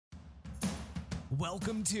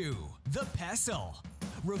Welcome to The Pestle,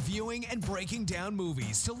 reviewing and breaking down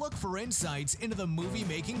movies to look for insights into the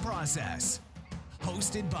movie-making process.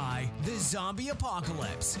 Hosted by The Zombie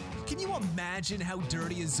Apocalypse. Can you imagine how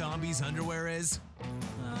dirty a zombie's underwear is?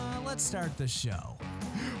 Let's start the show.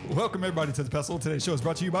 Welcome everybody to The Pestle. Today's show is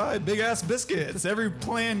brought to you by Big Ass Biscuits. Every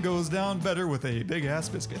plan goes down better with a Big Ass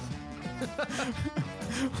Biscuit.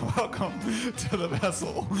 Welcome to The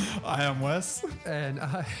Pestle. I am Wes. And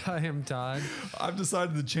I am Todd. I've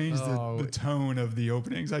decided to change the tone of the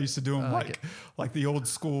openings. I used to do them like the old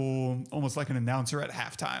school, almost like an announcer at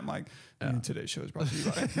halftime. Like, today's show is brought to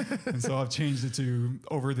you by. And so I've changed it to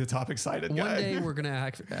over the top excited guy. One day we're going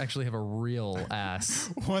to actually have a real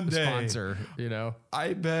ass sponsor, you know?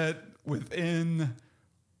 I bet within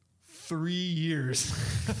 3 years.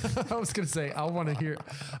 I was going to say, I want to hear.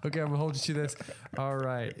 Okay, I'm going to hold you to this. All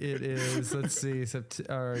right. It is, let's see,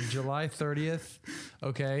 July 30th.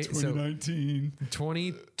 Okay. 2019. So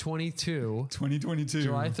 2022. 2022.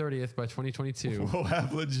 July 30th by 2022. We'll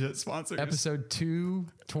have legit sponsors. Episode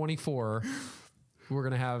 224. We're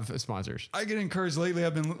going to have sponsors. I get encouraged lately.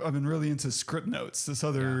 I've been really into Script Notes, this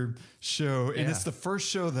other show. And it's the first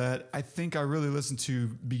show that I think I really listen to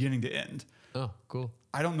beginning to end. Oh, cool.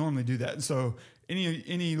 I don't normally do that. So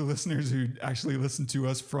any listeners who actually listen to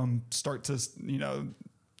us from start to, the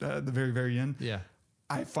very, very end. Yeah.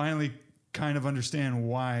 I finally kind of understand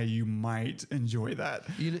why you might enjoy that.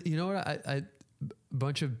 You know what? A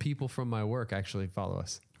bunch of people from my work actually follow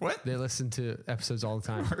us. What? They listen to episodes all the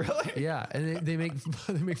time. Really? Yeah, and they make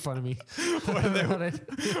fun of me.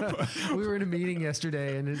 We were in a meeting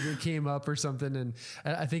yesterday, and it came up or something, and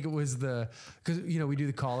I think it was because we do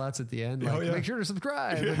the call outs at the end, like make sure to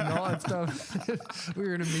subscribe and all that stuff. We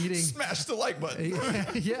were in a meeting. Smash the like button.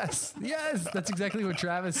 Yes, that's exactly what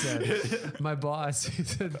Travis said. My boss, he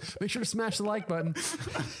said, make sure to smash the like button.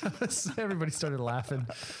 Everybody started laughing.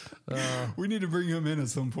 We need to bring him in at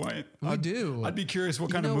some point. I'd be curious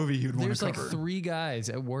what kind of movie he would want to cover. There's like 3 guys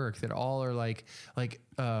at work that all are like,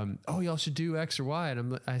 y'all should do X or Y.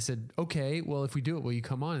 And I said, okay, well, if we do it, will you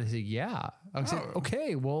come on? And they said, yeah. I said,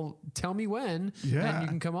 okay, well, tell me when, and you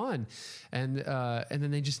can come on. And then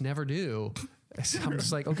they just never do. So I'm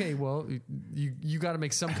just like, okay, well, you got to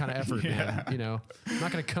make some kind of effort, man. I'm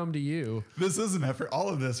not going to come to you. This is an effort. All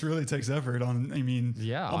of this really takes effort on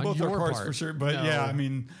on both your our parts part. For sure. But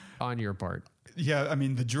on your part. Yeah.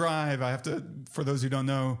 The drive, I have to, for those who don't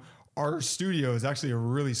know, our studio is actually a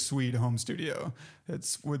really sweet home studio.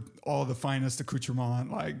 It's with all the finest accoutrement.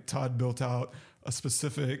 Like Todd built out a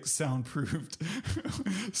specific soundproofed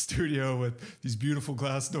studio with these beautiful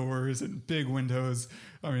glass doors and big windows.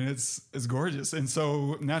 It's gorgeous. And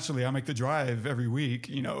so naturally I make the drive every week,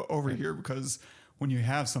 over here, because when you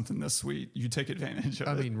have something this sweet, you take advantage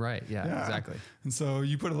of it. Right. Yeah, exactly. And so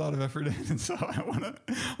you put a lot of effort in. And so I want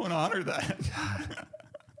to honor that.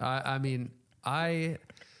 I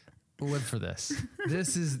live for this.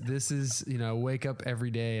 This is, wake up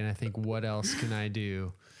every day and I think, what else can I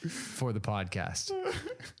do for the podcast?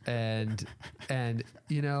 And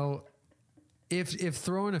if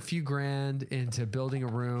throwing a few grand into building a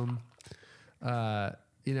room,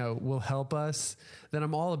 will help us, then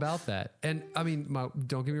I'm all about that. And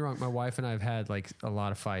don't get me wrong. My wife and I have had like a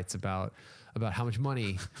lot of fights about how much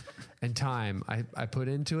money and time I put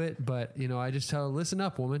into it. But, I just tell her, listen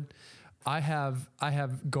up, woman. I have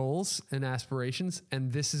goals and aspirations,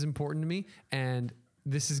 and this is important to me, and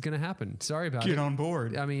this is going to happen. Sorry about it. Get on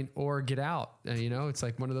board. Or get out. It's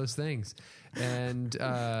like one of those things. And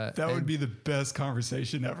that would be the best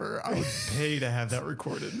conversation ever. I would pay to have that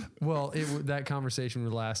recorded. Well, that conversation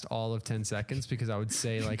would last all of 10 seconds because I would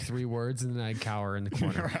say like 3 words and then I'd cower in the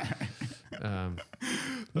corner.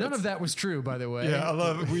 None of that was true, by the way. Yeah, I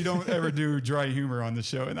love it. We don't ever do dry humor on the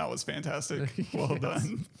show, and that was fantastic. Well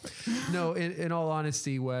done. No, in all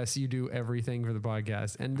honesty, Wes, you do everything for the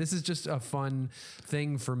podcast, and this is just a fun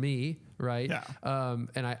thing for me, right? Yeah.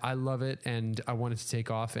 And I love it, and I want it to take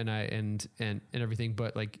off, and everything.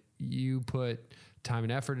 But like, you put time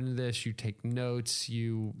and effort into this. You take notes.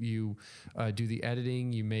 You do the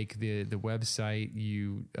editing. You make the website.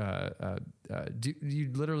 You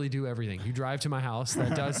literally do everything. You drive to my house.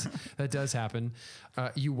 That does happen.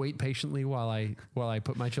 You wait patiently while I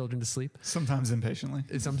put my children to sleep. Sometimes impatiently.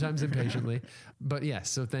 But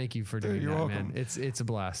yes. So thank you for doing You're that, welcome. man. It's a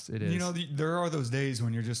blast. It is. There are those days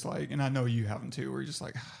when you're just like, and I know you have them too, where you're just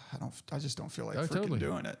like, I just don't feel like freaking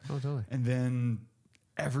doing it. Oh, totally. And then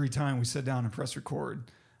every time we sit down and press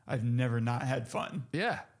record, I've never not had fun.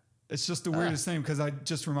 Yeah. It's just the weirdest thing, because I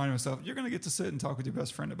just reminded myself, you're going to get to sit and talk with your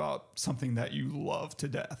best friend about something that you love to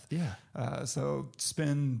death. Yeah. So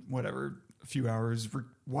spend whatever, a few hours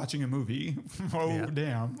watching a movie. Oh,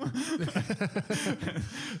 damn.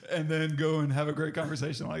 And then go and have a great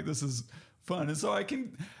conversation. Like, this is fun. And so I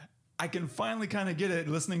can finally kind of get it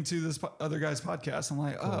listening to this other guy's podcast. I'm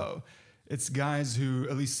like, oh, it's guys who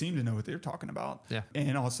at least seem to know what they're talking about. Yeah.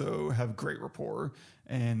 And also have great rapport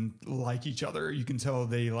and like each other. You can tell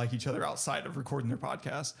they like each other outside of recording their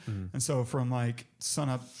podcast. And so from like sun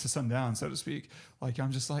up to sundown, so to speak, like,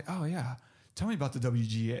 I'm just like, oh yeah, tell me about the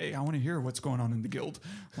WGA. I want to hear what's going on in the guild.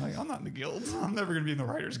 Like, I'm not in the guild. I'm never going to be in the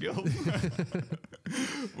Writers Guild.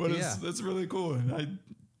 But it's really cool. And I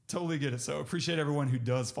totally get it. So appreciate everyone who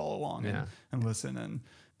does follow along and listen.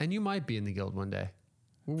 And you might be in the guild one day.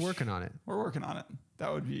 We're working on it. We're working on it.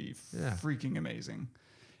 That would be freaking amazing.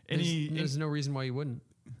 There's no reason why you wouldn't.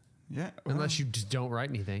 Yeah. Unless you just don't write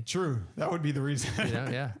anything. True. That would be the reason.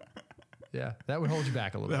 Yeah. That would hold you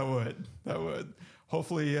back a little bit. That would.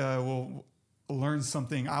 Hopefully we'll learn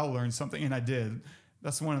something. I'll learn something. And I did.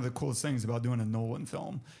 That's one of the coolest things about doing a Nolan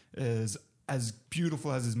film is, as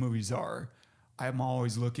beautiful as his movies are, I'm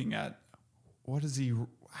always looking at what is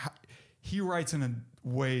he writes in a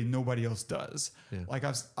way nobody else does. Yeah. Like,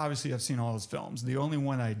 I've seen all his films. The only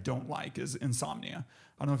one I don't like is Insomnia.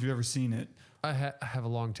 I don't know if you've ever seen it. I have a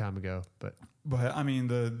long time ago, but I mean,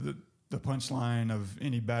 the punchline of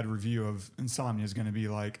any bad review of Insomnia is going to be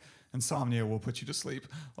like, Insomnia will put you to sleep.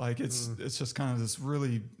 Like, it's just kind of this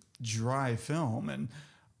really dry film. And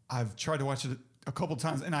I've tried to watch it a couple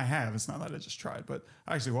times, and I have. It's not that I just tried, but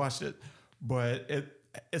I actually watched it. But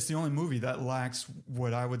it's the only movie that lacks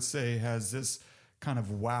what I would say has this kind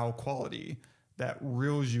of wow quality that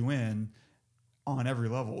reels you in on every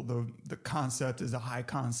level. The concept is a high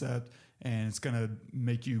concept, and it's going to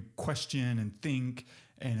make you question and think.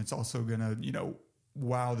 And it's also going to,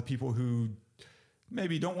 wow the people who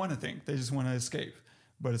maybe don't want to think. They just want to escape.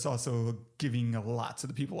 But it's also giving a lot to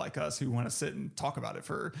the people like us who want to sit and talk about it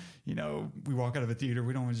for, we walk out of a theater.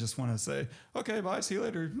 We don't just want to say, okay, bye, see you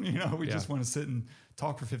later. We just want to sit and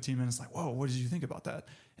talk for 15 minutes. Like, whoa, what did you think about that?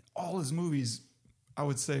 And all his movies, I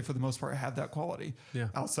would say for the most part, have that quality. Yeah.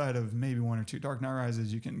 Outside of maybe one or two Dark Knight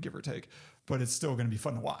Rises, you can give or take, but it's still going to be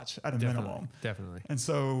fun to watch at a minimum. Definitely. And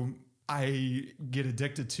so I get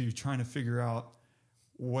addicted to trying to figure out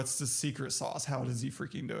what's the secret sauce. How does he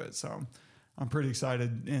freaking do it? So I'm pretty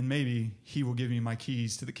excited, and maybe he will give me my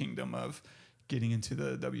keys to the kingdom of getting into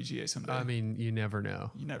the WGA someday. I mean, you never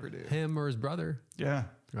know. You never do. Him or his brother. Yeah.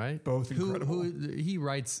 Right? Both incredible. He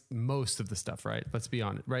writes most of the stuff, right? Let's be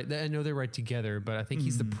honest. Right? I know they write together, but I think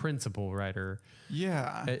he's the principal writer.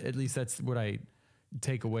 Yeah. At least that's what I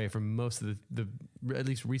take away from most of the at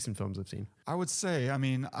least recent films I've seen. I would say, I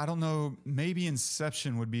mean, I don't know, maybe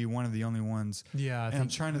Inception would be one of the only ones. Yeah. I'm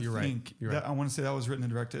trying to think. You're right. I want to say that was written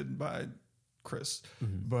and directed by Chris,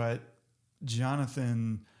 but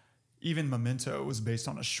Jonathan, even Memento was based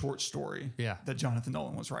on a short story that Jonathan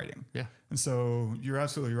Nolan was writing. Yeah. And so you're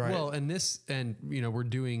absolutely right. Well, we're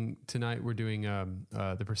doing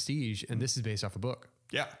The Prestige, and this is based off a book.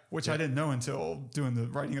 Yeah. Which I didn't know until doing the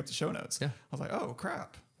writing up the show notes. Yeah. I was like, oh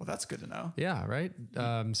crap. Well, that's good to know. Yeah. Right.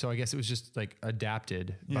 So I guess it was just like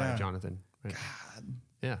adapted by Jonathan. Right? God.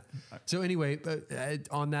 Yeah. So anyway,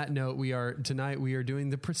 on that note, tonight we are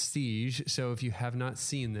doing The Prestige. So if you have not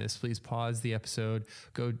seen this, please pause the episode,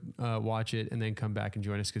 go watch it, and then come back and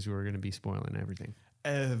join us because we're going to be spoiling everything.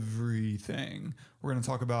 Everything. We're going to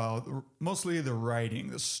talk about mostly the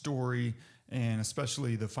writing, the story, and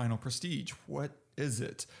especially the final Prestige. What is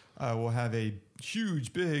it? We'll have a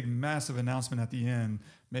huge, big, massive announcement at the end.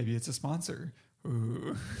 Maybe it's a sponsor.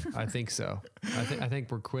 Ooh. I think so. I think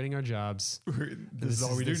we're quitting our jobs. This is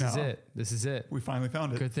all we do now. This is it. We finally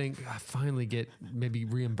found it. Good thing I finally get maybe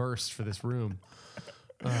reimbursed for this room.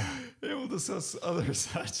 Yeah, we'll discuss other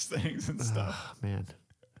such things and stuff. Man.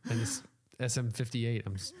 And this SM58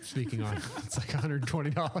 I'm speaking on. It's like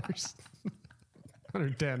 $120.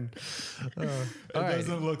 110. It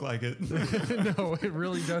doesn't look like it. No, it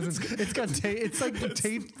really doesn't. It's got it's like the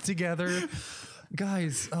tape together.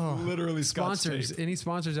 Guys, literally sponsors. Any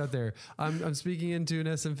sponsors out there? I'm speaking into an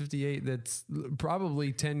SM58 that's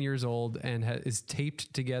probably 10 years old and is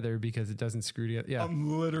taped together because it doesn't screw together. Yeah,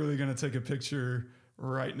 I'm literally going to take a picture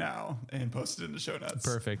right now and post it in the show notes.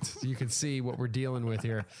 Perfect. You can see what we're dealing with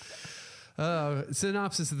here.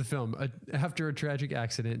 Synopsis of the film. After a tragic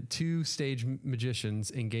accident, two stage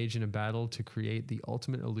magicians engage in a battle to create the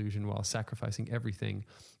ultimate illusion while sacrificing everything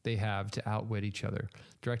they have to outwit each other.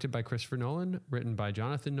 Directed by Christopher Nolan, written by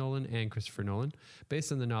Jonathan Nolan and Christopher Nolan,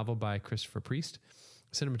 based on the novel by Christopher Priest,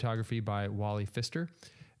 cinematography by Wally Pfister,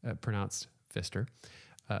 pronounced Pfister.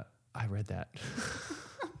 I read that.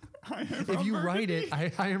 If you write it,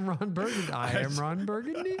 I am Ron Burgundy. I am Ron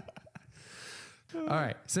Burgundy. All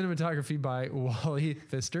right. Cinematography by Wally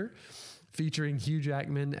Pfister, featuring Hugh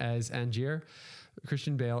Jackman as Angier,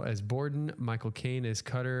 Christian Bale as Borden, Michael Caine as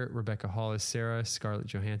Cutter, Rebecca Hall as Sarah, Scarlett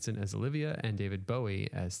Johansson as Olivia, and David Bowie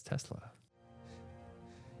as Tesla.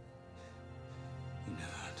 You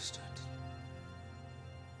never understood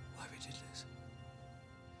why we did this.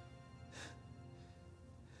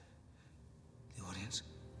 The audience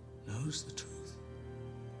knows the truth.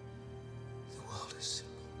 The world is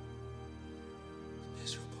simple,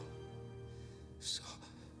 miserable,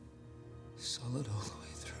 solid all the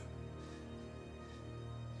way through.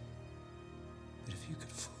 But if you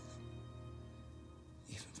could fool them,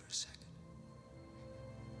 even for a second,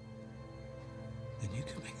 then you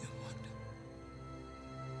can make them wonder.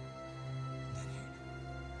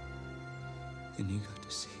 Then you got to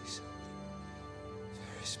see something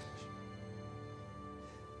very special.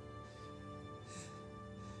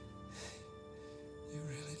 You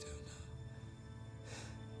really don't know.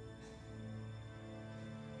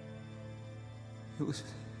 It was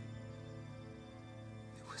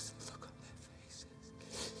the look on their faces.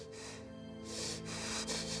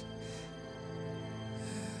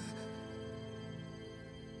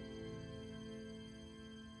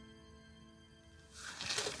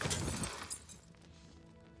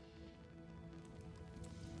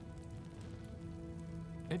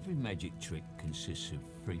 Every magic trick consists of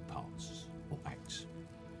 3 parts, or acts.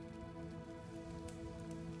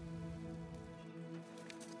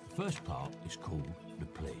 The first part is called the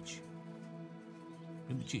pledge.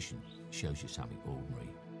 The magician shows you something ordinary.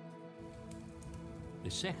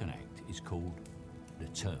 The second act is called the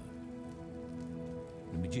turn.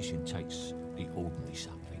 The magician takes the ordinary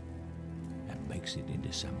something and makes it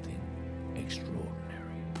into something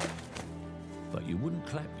extraordinary. But you wouldn't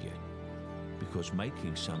clap yet, because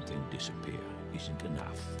making something disappear isn't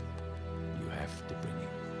enough. You have to bring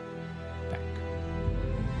it back.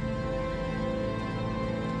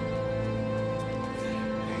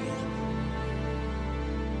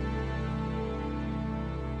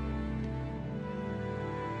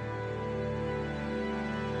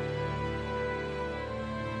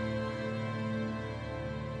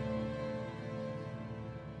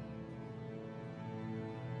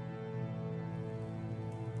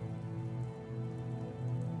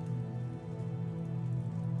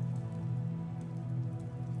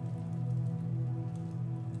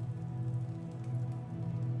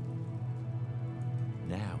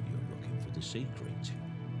 Now you're looking for the secret.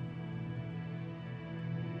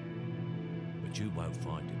 But you won't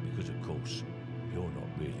find it because, of course, you're not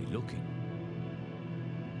really looking.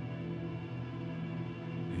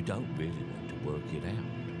 You don't really want to work it out.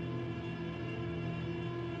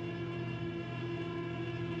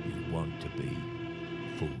 You want to be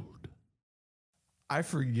fooled. I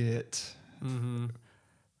forget,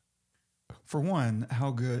 for one,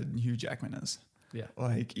 how good Hugh Jackman is. Yeah.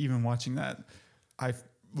 Like, even watching that, I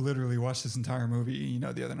literally watched this entire movie,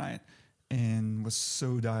 the other night, and was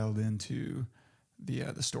so dialed into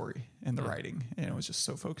the story and the writing, and it was just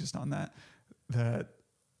so focused on that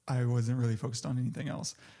I wasn't really focused on anything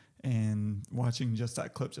else. And watching just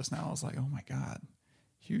that clip just now, I was like, oh my God,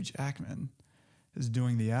 Hugh Jackman is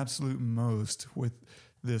doing the absolute most with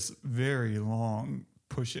this very long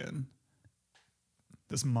push in,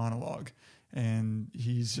 this monologue. And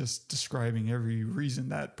he's just describing every reason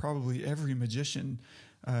that probably every magician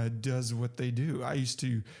does what they do. I used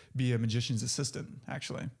to be a magician's assistant,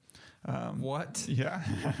 actually. What? Yeah.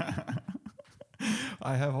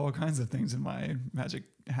 I have all kinds of things in my magic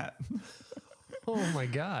hat. Oh my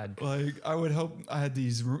God. Like, I would help. I had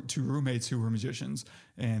these 2 roommates who were magicians,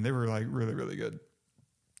 and they were like really, really good.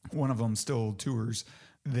 One of them still tours.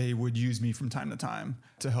 They would use me from time to time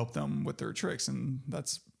to help them with their tricks. And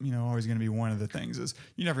that's, always going to be one of the things is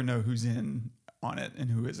you never know who's in on it and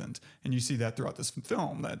who isn't. And you see that throughout this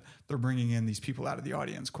film, that they're bringing in these people out of the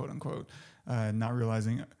audience, quote unquote, not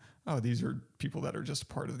realizing, oh, these are people that are just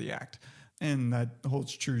part of the act. And that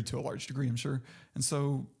holds true to a large degree, I'm sure. And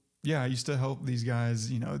so, yeah, I used to help these guys,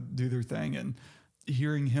 do their thing, and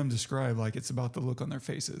hearing him describe, like, it's about the look on their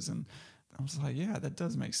faces. And I was like, yeah, that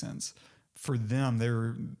does make sense. For them,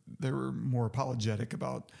 they were more apologetic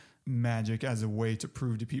about magic as a way to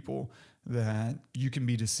prove to people that you can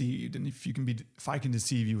be deceived. And if I can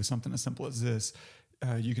deceive you with something as simple as this,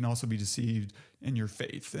 you can also be deceived in your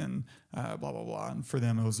faith, and blah, blah, blah. And for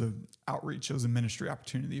them, it was an outreach. It was a ministry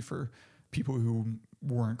opportunity for people who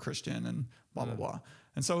weren't Christian, and blah, blah, blah.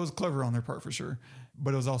 And so it was clever on their part, for sure.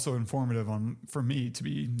 But it was also informative for me to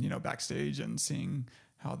be, backstage and seeing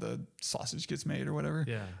how the sausage gets made or whatever.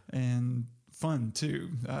 Yeah. And fun too.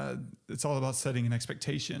 It's all about setting an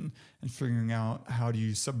expectation and figuring out how do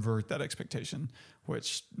you subvert that expectation,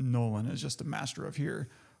 which Nolan is just a master of here.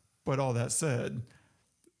 But all that said,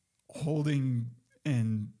 holding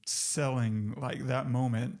and selling like that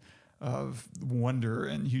moment of wonder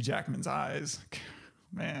in Hugh Jackman's eyes,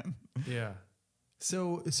 man. Yeah.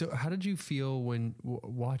 So how did you feel when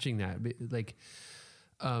watching that? Like,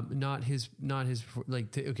 not his,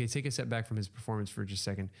 like, okay, take a step back from his performance for just a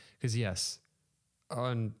second. Cause yes,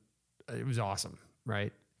 it was awesome.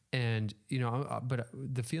 Right. And, but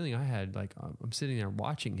the feeling I had, like, I'm sitting there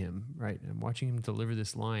watching him, right. I'm watching him deliver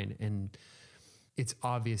this line, and it's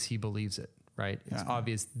obvious he believes it, right? It's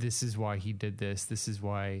obvious this is why he did this. This is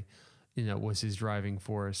why, was his driving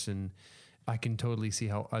force. And I can totally see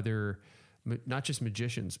how other, not just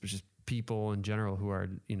magicians, but just people in general who are,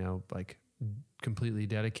 like completely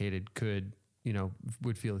dedicated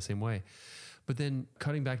would feel the same way. But then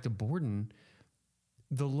cutting back to Borden,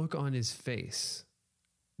 the look on his face,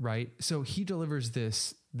 right? So he delivers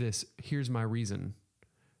this, here's my reason,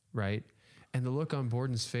 right? And the look on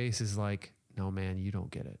Borden's face is like, no, man, you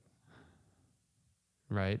don't get it.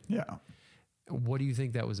 Right? Yeah. What do you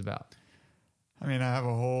think that was about? I mean, I have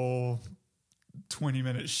a whole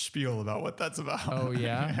 20-minute spiel about what that's about. Oh,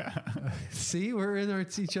 yeah? See, we're in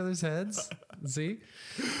each other's heads. See?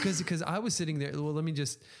 Because I was sitting there. Well, let me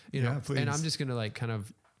just, please. And I'm just going to like kind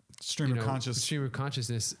of stream of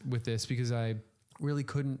consciousness with this, because I really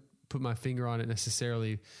couldn't put my finger on it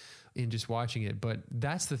necessarily in just watching it. But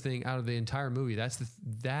that's the thing out of the entire movie.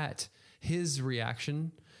 That his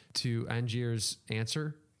reaction to Angier's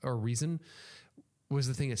answer or reason was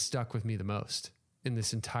the thing that stuck with me the most in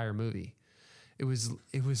this entire movie. It was,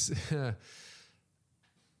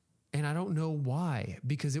 and I don't know why,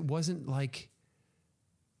 because it wasn't like,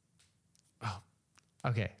 oh,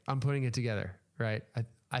 okay, I'm putting it together, right?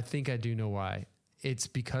 I think I do know why. It's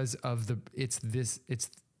because of it's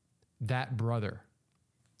that brother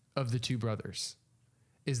of the two brothers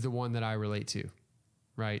is the one that I relate to,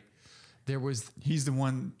 right? He's the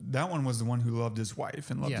one, that one was the one who loved his wife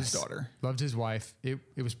and loved his daughter. Loved his wife. It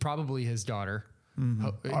was probably his daughter. Mm-hmm.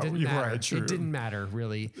 It didn't matter. Right, true. It didn't matter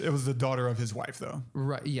really. It was the daughter of his wife though.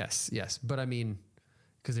 Right. Yes. But I mean,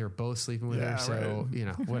 because they were both sleeping with her. So,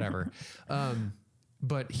 right. Whatever.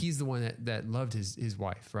 But he's the one that loved his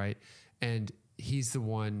wife. Right. And he's the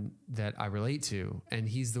one that I relate to. And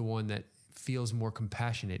he's the one that feels more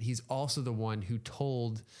compassionate. He's also the one who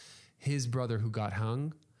told his brother who got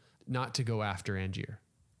hung not to go after Angier.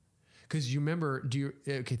 Because you remember,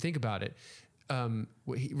 think about it.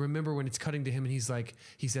 Remember when it's cutting to him and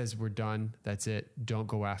he says, we're done. That's it. Don't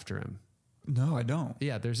go after him. No, I don't.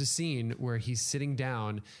 Yeah. There's a scene where he's sitting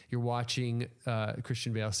down. You're watching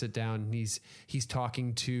Christian Bale sit down, and he's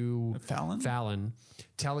talking to Fallon,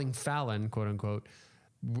 telling Fallon, quote unquote,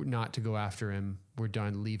 not to go after him. We're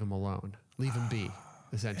done. Leave him alone. Leave him be.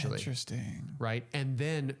 Essentially. Interesting. Right. And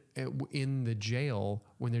then in the jail,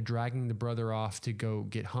 when they're dragging the brother off to go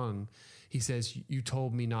get hung, he says, you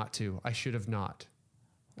told me not to. I should have not.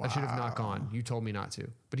 Wow. I should have not gone. You told me not to.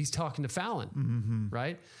 But he's talking to Fallon,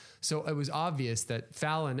 right? So it was obvious that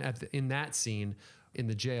Fallon in that scene in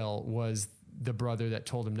the jail was the brother that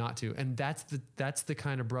told him not to. And that's the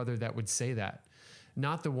kind of brother that would say that.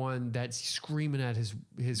 Not the one that's screaming at his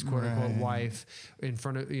quote unquote wife in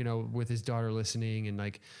front of, with his daughter listening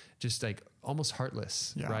and just almost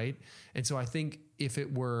heartless. Yeah. Right. And so I think if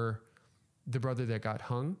it were the brother that got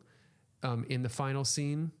hung in the final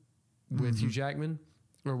scene with Hugh Jackman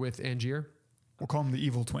or with Angier, we'll call him the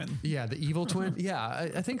evil twin. Yeah. The evil twin. Yeah.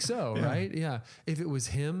 I think so. Yeah. Right. Yeah. If it was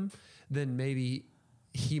him, then maybe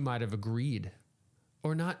he might've agreed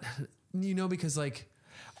or not, because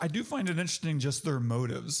I do find it interesting. Just their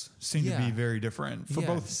motives seem to be very different for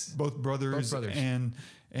both brothers.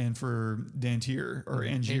 and for Dantier or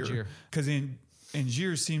Angier. Because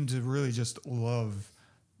Angier seemed to really just love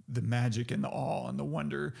the magic and the awe and the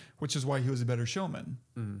wonder, which is why he was a better showman.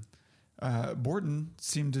 Borden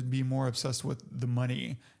seemed to be more obsessed with the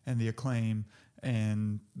money and the acclaim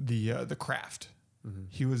and the craft.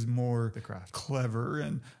 He was more clever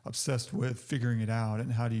and obsessed with figuring it out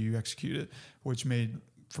and how do you execute it, which made,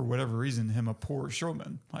 for whatever reason, him a poor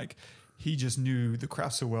showman. He just knew the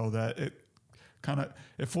craft so well that it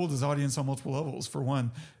fooled his audience on multiple levels. For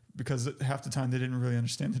one, because half the time they didn't really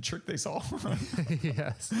understand the trick they saw.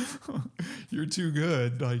 Yes. You're too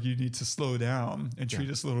good. You need to slow down and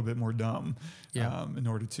treat us a little bit more dumb in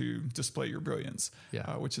order to display your brilliance,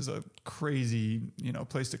 which is a crazy,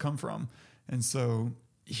 place to come from. And so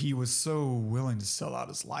he was so willing to sell out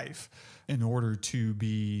his life in order to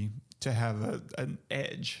have an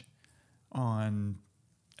edge on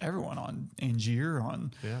everyone, on Angier,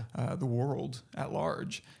 on the world at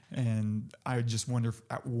large. And I just wonder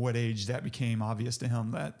at what age that became obvious to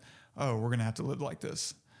him that, oh, we're going to have to live like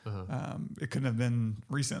this. It couldn't have been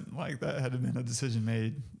recent. Like, that had to have been a decision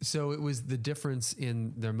made. So it was the difference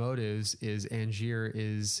in their motives is Angier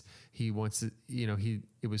is, he wants to,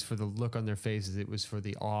 it was for the look on their faces. It was for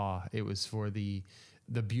the awe. It was for the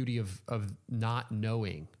beauty of not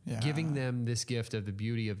knowing, giving them this gift of the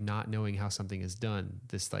beauty of not knowing how something is done.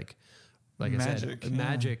 This like magic, I said, a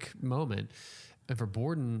magic moment. And for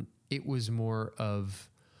Borden, it was more of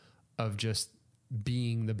just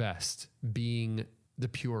being the best, being the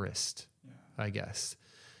purest, I guess,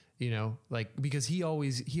 because he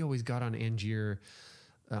always got on Angier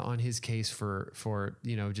on his case for,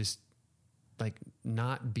 just like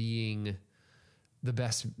not being the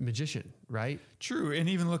best magician, right? True. And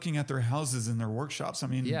even looking at their houses and their workshops. I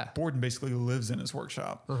mean, Borden basically lives in his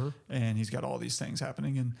workshop and he's got all these things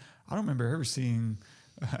happening. And I don't remember ever seeing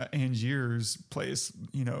Angier's place,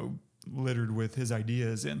 littered with his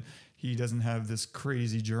ideas. And he doesn't have this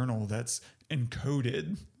crazy journal that's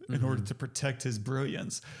encoded in order to protect his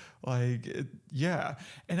brilliance. And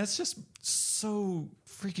that's just so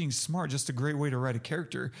freaking smart. Just a great way to write a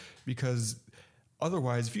character, because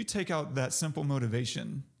otherwise, if you take out that simple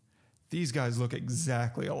motivation, these guys look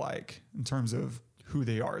exactly alike in terms of who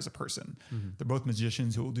they are as a person. They're both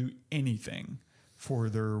magicians who will do anything for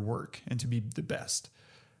their work and to be the best.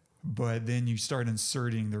 But then you start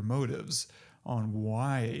inserting their motives on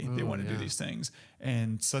why they want to do these things,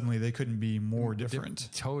 and suddenly they couldn't be more different.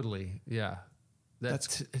 Totally. Yeah.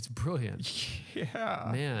 It's brilliant.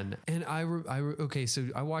 Yeah, man. And okay. So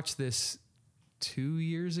I watched this 2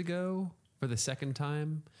 years ago for the second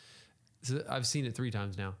time. So I've seen it 3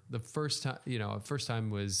 times now. The first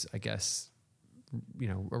time was, I guess,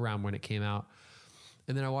 around when it came out.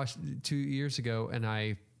 And then I watched it 2 years ago and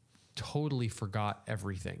I totally forgot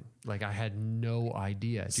everything. Like, I had no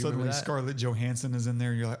idea. Suddenly Scarlett Johansson is in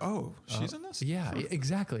there and you're like, oh, she's in this? Yeah,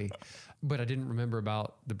 exactly. But I didn't remember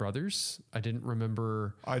about the brothers. I definitely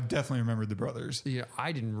remembered the brothers. Yeah,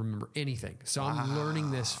 I didn't remember anything. So I'm learning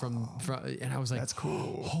this from, and I was like, that's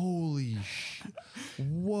cool. Holy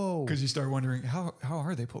whoa. Because you start wondering, how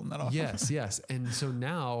are they pulling that off? Yes. And so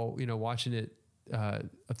now, watching it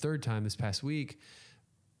a third time this past week,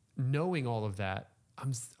 knowing all of that,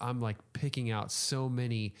 I'm like picking out so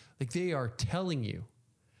many, like, they are telling you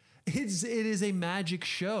it is a magic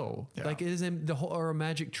show. Yeah. Like, it is a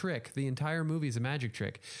magic trick. The entire movie is a magic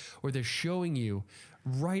trick where they're showing you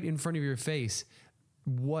right in front of your face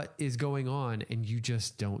what is going on and you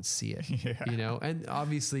just don't see it, and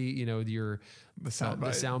obviously, the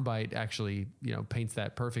soundbite actually, paints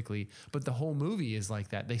that perfectly, but the whole movie is like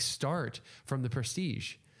that. They start from the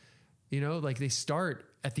Prestige, like they start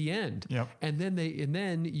at the end, and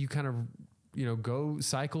then you kind of, go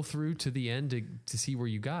cycle through to the end to see where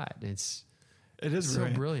you got. It is so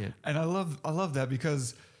brilliant. And I love that,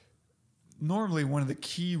 because normally one of the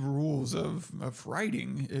key rules of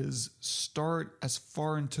writing is start as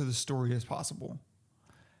far into the story as possible.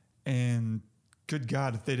 And good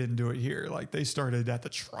God, if they didn't do it here. Like, they started at the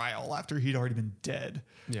trial after he'd already been dead.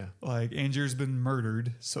 Yeah. Like, Angier's been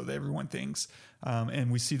murdered, so that everyone thinks.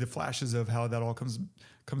 And we see the flashes of how that all comes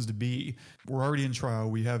to be. We're already in trial.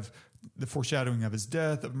 We have the foreshadowing of his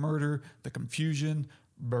death, of murder, the confusion,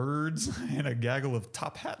 birds, and a gaggle of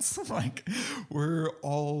top hats. Like, we're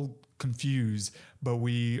all confused, but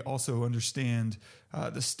we also understand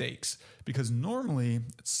the stakes, because normally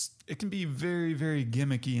it can be very, very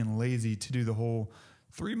gimmicky and lazy to do the whole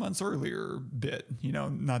 3 months earlier bit.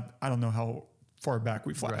 I don't know how far back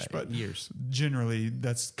we flash, but years. Generally,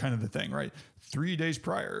 that's kind of the thing, right? 3 days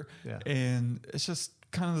prior. Yeah. And it's just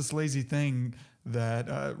kind of this lazy thing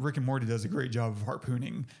that Rick and Morty does a great job of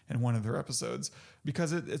harpooning in one of their episodes,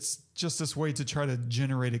 because it's just this way to try to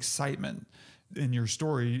generate excitement in your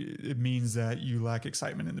story. It means that you lack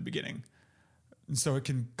excitement in the beginning. And so it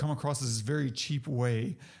can come across as this very cheap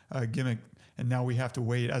gimmick. And now we have to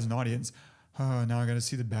wait as an audience. Now I got to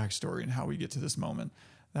see the backstory and how we get to this moment.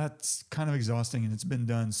 That's kind of exhausting, and it's been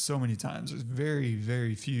done so many times. There's very,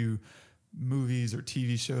 very few movies or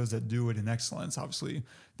TV shows that do it in excellence. Obviously,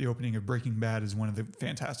 the opening of Breaking Bad is one of the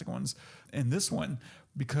fantastic ones. And this one,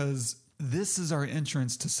 because this is our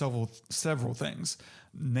entrance to several things,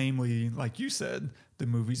 namely, like you said, the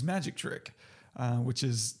movie's magic trick, which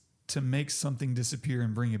is to make something disappear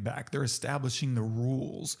and bring it back. They're establishing the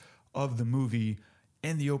rules of the movie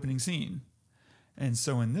in the opening scene. And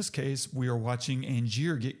so in this case, we are watching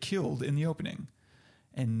Angier get killed in the opening.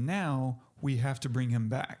 And now we have to bring him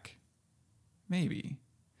back. Maybe.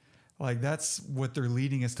 Like that's what they're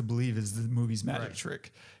leading us to believe is the movie's magic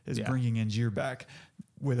trick is bringing Angier back.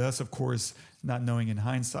 With us, of course, not knowing in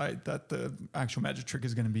hindsight that the actual magic trick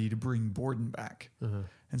is going to be to bring Borden back.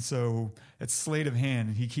 And so it's sleight of hand,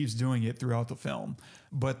 and he keeps doing it throughout the film.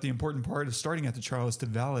 But the important part of starting at the trial is to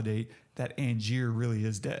validate that Angier really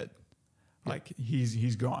is dead. Like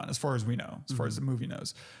he's gone, as far as we know, as far as the movie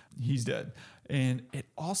knows, he's dead. And it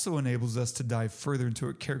also enables us to dive further into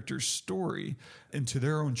a character's story, into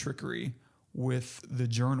their own trickery with the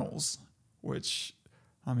journals, which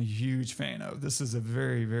I'm a huge fan of. This is a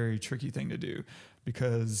very, very tricky thing to do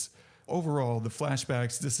because overall, the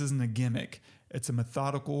flashbacks, this isn't a gimmick. It's a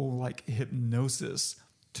methodical like hypnosis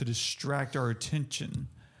to distract our attention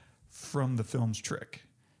from the film's trick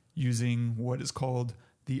using what is called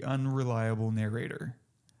the unreliable narrator.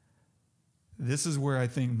 This is where I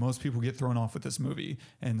think most people get thrown off with this movie.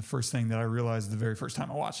 And the first thing that I realized the very first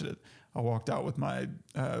time I watched it, I walked out with my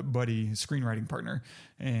buddy, screenwriting partner,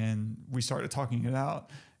 and we started talking it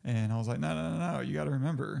out. And I was like, no, you got to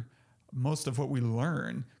remember, most of what we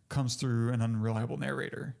learn comes through an unreliable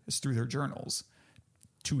narrator. It's through their journals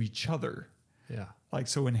to each other. Yeah. Like,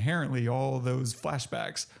 so inherently all those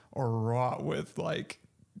flashbacks are wrought with like,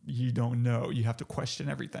 you don't know. You have to question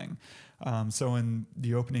everything. So in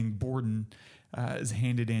the opening, Borden is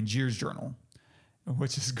handed Angier's journal,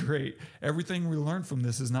 which is great. Everything we learn from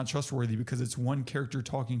this is not trustworthy because it's one character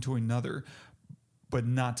talking to another, but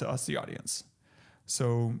not to us, the audience.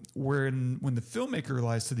 So when the filmmaker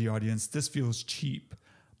lies to the audience, this feels cheap.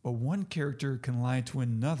 But one character can lie to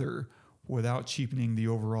another without cheapening the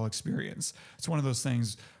overall experience. It's one of those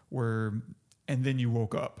things where, and then you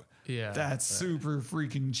woke up. Yeah, that's super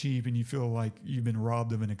freaking cheap, and you feel like you've been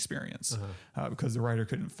robbed of an experience because the writer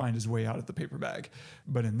couldn't find his way out of the paper bag.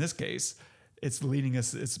 But in this case, it's leading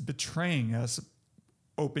us, it's betraying us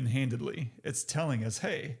open-handedly. It's telling us,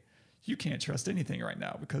 hey, you can't trust anything right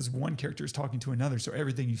now because one character is talking to another. So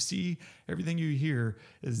everything you see, everything you hear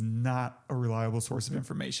is not a reliable source of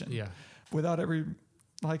information. Yeah. Without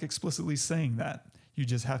explicitly saying that, you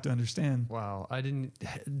just have to understand. Wow.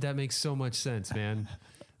 That makes so much sense, man.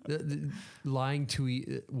 Lying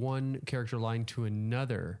to one character, lying to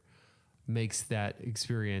another makes that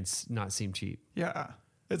experience not seem cheap. Yeah.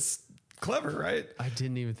 It's clever, right? I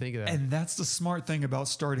didn't even think of that. And that's the smart thing about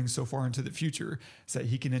starting so far into the future is that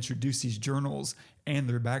he can introduce these journals and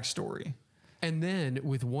their backstory. And then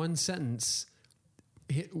with one sentence,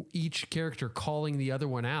 each character calling the other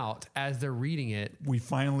one out as they're reading it. We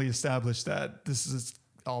finally established that this is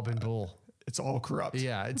all been bull. It's all corrupt.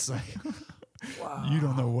 Yeah. It's like, wow. You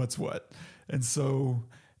don't know what's what. And so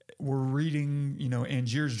we're reading,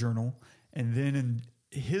 Angier's journal. And then in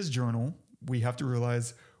his journal, we have to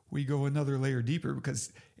realize we go another layer deeper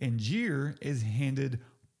because Angier is handed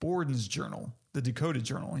Borden's journal, the decoded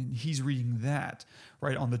journal, and he's reading that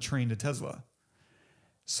right on the train to Tesla.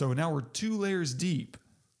 So now we're 2 layers deep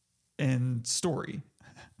in story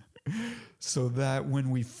so that when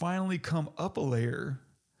we finally come up a layer,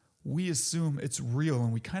 we assume it's real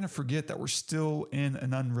and we kind of forget that we're still in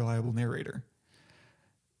an unreliable narrator.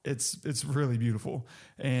 It's really beautiful.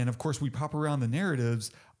 And of course, we pop around the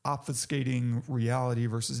narratives, obfuscating reality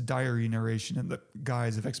versus diary narration in the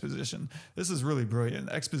guise of exposition. This is really brilliant.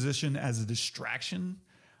 Exposition as a distraction.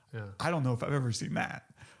 Yeah. I don't know if I've ever seen that.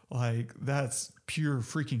 Like, that's pure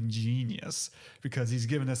freaking genius because he's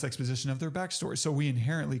given us exposition of their backstory. So we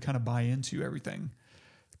inherently kind of buy into everything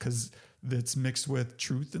because it's mixed with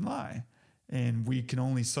truth and lie. And we can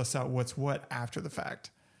only suss out what's what after the fact.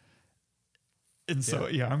 And so,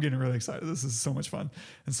 I'm getting really excited. This is so much fun.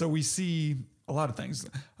 And so we see a lot of things.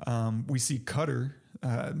 We see Cutter,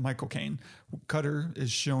 Michael Caine. Cutter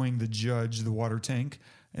is showing the judge the water tank,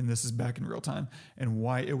 and this is back in real time, and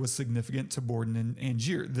why it was significant to Borden and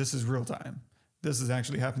Angier. This is real time. This has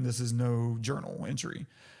actually happened. This is no journal entry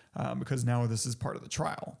because now this is part of the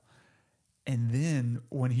trial. And then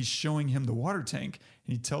when he's showing him the water tank,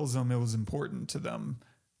 he tells them it was important to them.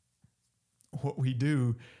 What we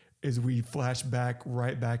do is we flash back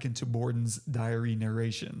right back into Borden's diary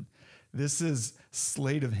narration. This is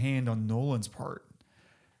sleight of hand on Nolan's part,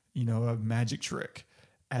 a magic trick,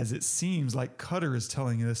 as it seems like Cutter is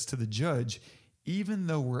telling this to the judge, even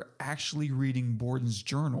though we're actually reading Borden's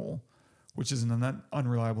journal, which is an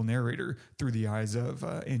unreliable narrator, through the eyes of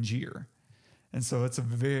Angier. And so it's a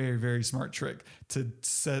very, very smart trick to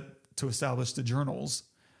establish the journals,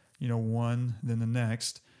 one, then the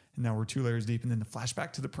next. And now we're 2 layers deep, and then the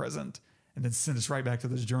flashback to the present, and then send us right back to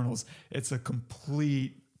those journals. It's a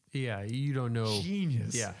complete you don't know.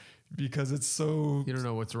 Genius. Yeah. Because it's so... You don't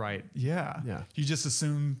know what's right. Yeah. You just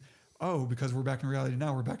assume, oh, because we're back in reality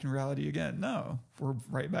now, we're back in reality again. No, we're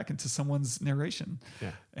right back into someone's narration.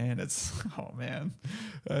 Yeah. And it's, oh man,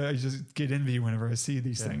 I just get envy whenever I see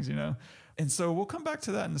these things, you know? And so we'll come back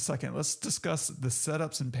to that in a second. Let's discuss the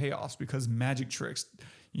setups and payoffs, because magic tricks,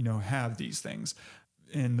 you know, have these things.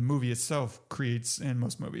 And the movie itself creates, and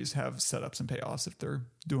most movies have setups and payoffs if they're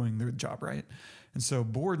doing their job right. And so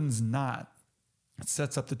Borden's knot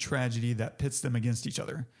sets up the tragedy that pits them against each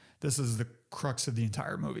other. This is the crux of the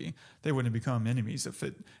entire movie. They wouldn't have become enemies if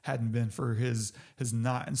it hadn't been for his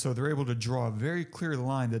knot. And so they're able to draw a very clear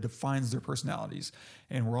line that defines their personalities.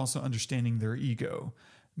 And we're also understanding their ego,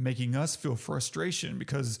 making us feel frustration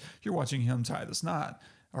because you're watching him tie this knot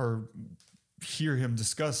or hear him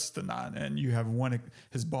discuss the knot. And you have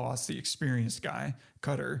his boss, the experienced guy,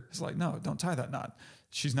 Cutter, is like, no, don't tie that knot.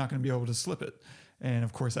 She's not going to be able to slip it. And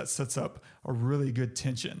of course that sets up a really good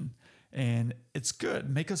tension. And it's good.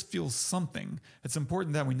 Make us feel something. It's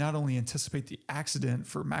important that we not only anticipate the accident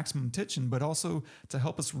for maximum tension, but also to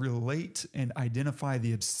help us relate and identify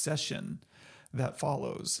the obsession that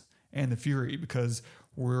follows and the fury, because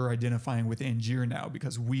we're identifying with Angier now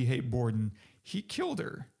because we hate Borden. He killed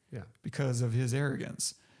her because of his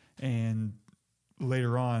arrogance. And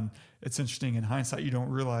later on, it's interesting in hindsight, you don't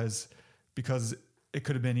realize, because it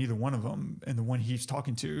could have been either one of them, and the one he's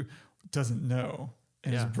talking to doesn't know.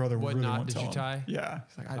 And his brother what really knot won't did tell you him. tie? Yeah.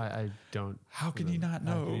 He's like, I don't. How can he not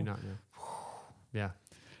know? How can he not know? Yeah.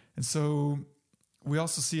 And so we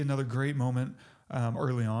also see another great moment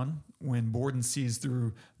early on when Borden sees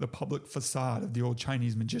through the public facade of the old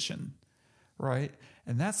Chinese magician, right?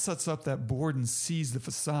 And that sets up that Borden sees the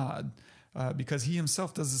facade because he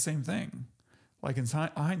himself does the same thing. Like in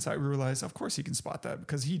hindsight, we realize, of course he can spot that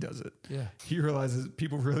because he does it. Yeah. He realizes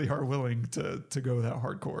people really are willing to go that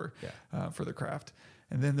hardcore for the craft.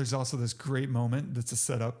 And then there's also this great moment that's a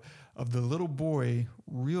setup of the little boy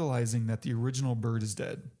realizing that the original bird is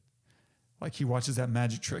dead. Like he watches that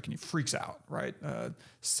magic trick and he freaks out, right?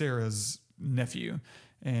 Sarah's nephew.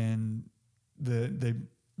 And they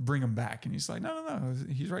bring him back and he's like, no,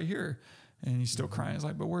 he's right here. And he's still crying. He's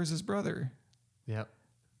like, but where's his brother? Yep.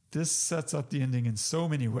 This sets up the ending in so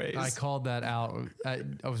many ways. I called that out.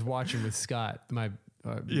 I was watching with Scott, my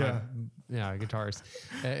guitarist,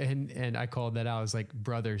 and I called that out. I was like,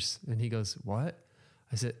 brothers, and he goes, what?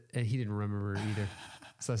 I said, and he didn't remember either.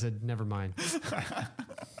 So I said, never mind.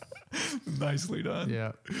 Nicely done.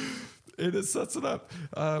 Yeah. It sets it up.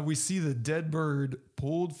 We see the dead bird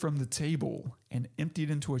pulled from the table and emptied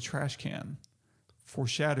into a trash can,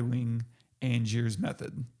 foreshadowing Angier's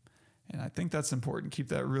method. And I think that's important. Keep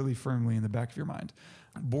that really firmly in the back of your mind.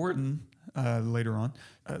 Borden, later on,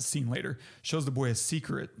 seen later, shows the boy a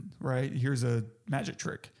secret, right? Here's a magic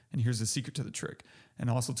trick, and here's a secret to the trick. And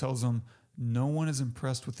also tells him, no one is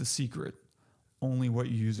impressed with the secret, only what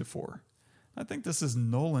you use it for. I think this is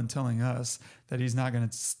Nolan telling us that he's not going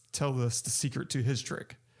to tell us the secret to his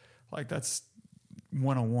trick. Like that's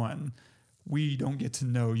 101. We don't get to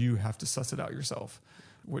know. You have to suss it out yourself,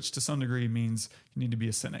 which to some degree means you need to be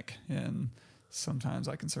a cynic. And sometimes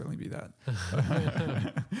I can certainly be that.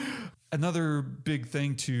 Another big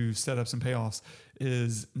thing to setups and payoffs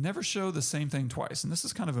is never show the same thing twice. And this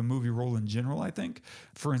is kind of a movie rule in general, I think.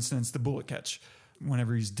 For instance, the bullet catch.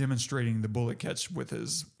 Whenever he's demonstrating the bullet catch with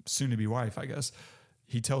his soon-to-be wife, I guess,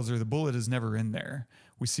 he tells her the bullet is never in there.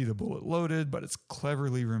 We see the bullet loaded, but it's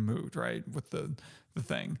cleverly removed, right, with the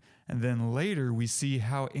thing. And then later we see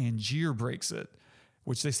how Angier breaks it,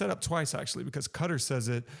 which they set up twice, actually, because Cutter says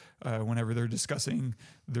it whenever they're discussing,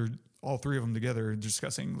 all three of them together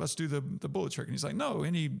discussing, let's do the bullet trick. And he's like, no,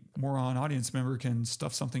 any moron audience member can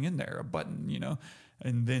stuff something in there, a button, you know.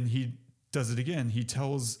 And then he does it again.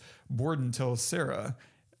 Borden tells Sarah,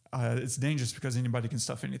 it's dangerous because anybody can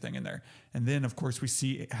stuff anything in there. And then, of course, we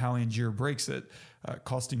see how Angier breaks it,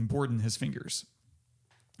 costing Borden his fingers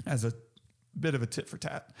as a bit of a tit for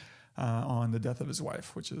tat on the death of his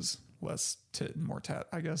wife, which is less tit and more tat,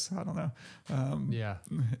 I guess. I don't know. Yeah.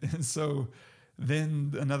 And so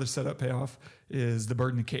then another setup payoff is the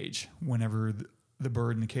bird in the cage. Whenever the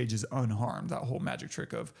bird in the cage is unharmed, that whole magic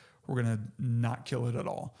trick of we're going to not kill it at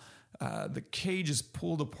all. The cage is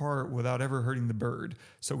pulled apart without ever hurting the bird.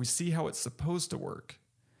 So we see how it's supposed to work.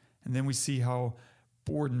 And then we see how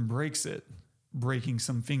Borden breaks it, breaking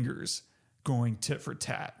some fingers, going tit for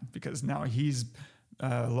tat, because now he's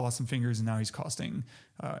lost some fingers and now he's costing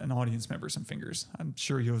an audience member some fingers. I'm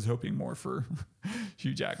sure he was hoping more for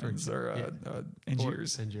Hugh Jackman's or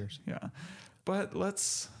Angier's. Yeah. But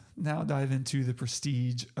let's now dive into the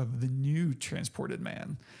prestige of the new transported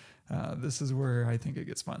man. This is where I think it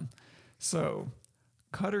gets fun. So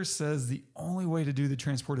Cutter says the only way to do the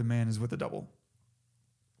transported man is with a double.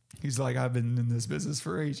 He's like, I've been in this business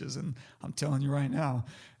for ages, and I'm telling you right now.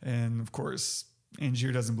 And of course,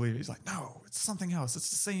 Angier doesn't believe it. He's like, no, it's something else. It's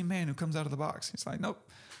the same man who comes out of the box. He's like, nope,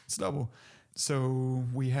 it's double. So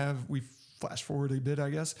we flash forward a bit, I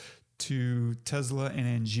guess, to Tesla and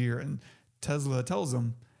Angier. And Tesla tells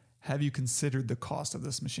him, have you considered the cost of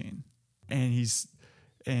this machine?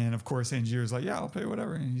 And of course, Angier's like, yeah, I'll pay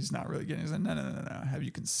whatever. And he's not really getting it. He's like, no. Have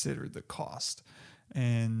you considered the cost?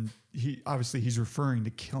 And he's referring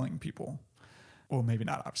to killing people. Well, maybe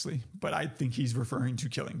not obviously, but I think he's referring to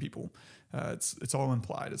killing people. It's all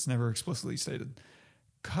implied. It's never explicitly stated.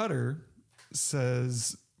 Cutter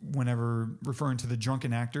says, whenever referring to the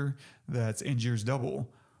drunken actor that's Angier's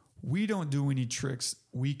double, we don't do any tricks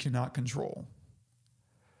we cannot control.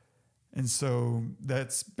 And so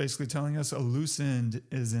that's basically telling us a loose end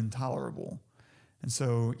is intolerable. And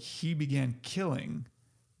so he began killing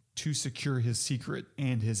to secure his secret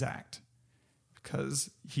and his act,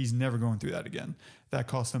 because he's never going through that again. That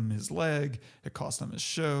cost him his leg. It cost him his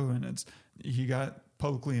show. And he got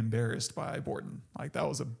publicly embarrassed by Borden. Like, that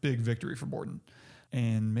was a big victory for Borden.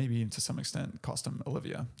 And maybe to some extent cost him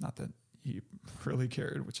Olivia. Not that he really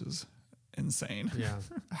cared, which is insane. Yeah.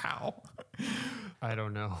 How? I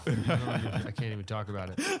don't know. I can't even talk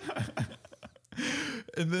about it.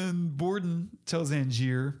 And then Borden tells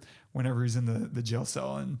Angier, whenever he's in the jail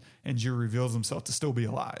cell, and Angier reveals himself to still be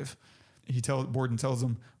alive, Borden tells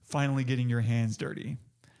him, finally getting your hands dirty.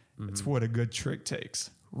 Mm-hmm. It's what a good trick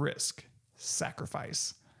takes. Risk,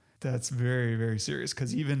 sacrifice. That's very, very serious,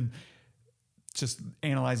 because even just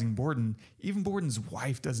analyzing Borden, even Borden's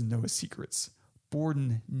wife doesn't know his secrets.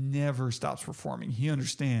 Borden never stops performing. He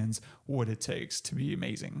understands what it takes to be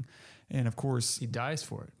amazing. And of course, he dies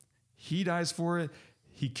for it.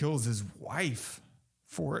 He kills his wife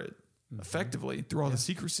for it, effectively, through all the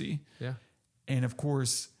secrecy. Yeah. And of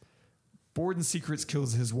course, Borden's secrets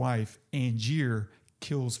kills his wife. Angier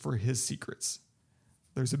kills for his secrets.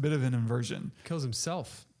 There's a bit of an inversion. Kills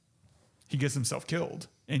himself. He gets himself killed.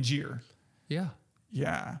 Angier. Yeah.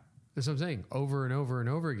 Yeah. That's what I'm saying. Over and over and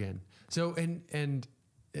over again. So, and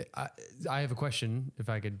I have a question, if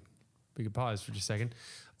we could pause for just a second.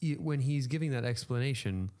 When he's giving that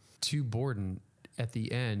explanation to Borden at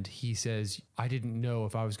the end, he says, I didn't know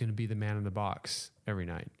if I was going to be the man in the box every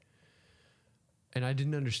night. And I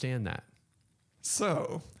didn't understand that.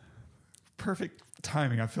 So, perfect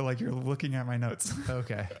timing. I feel like you're looking at my notes.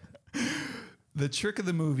 Okay. The trick of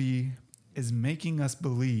the movie is making us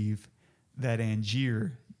believe that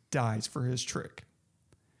Angier dies for his trick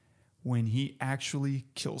when he actually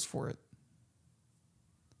kills for it.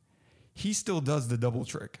 He still does the double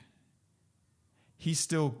trick. He's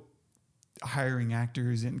still hiring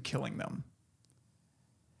actors and killing them.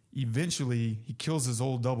 Eventually, he kills his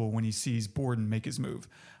old double when he sees Borden make his move.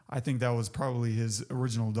 I think that was probably his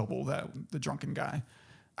original double, the drunken guy.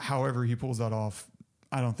 However he pulls that off,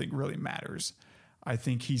 I don't think really matters. I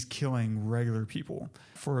think he's killing regular people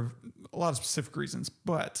for a lot of specific reasons.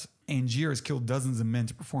 But Angier has killed dozens of men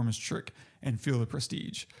to perform his trick and feel the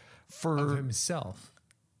prestige. Of himself.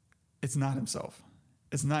 It's not himself.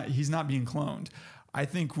 He's not being cloned. I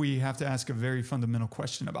think we have to ask a very fundamental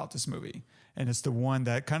question about this movie. And it's the one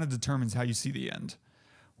that kind of determines how you see the end,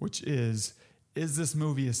 which is this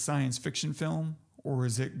movie a science fiction film, or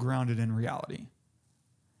is it grounded in reality?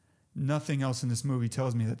 Nothing else in this movie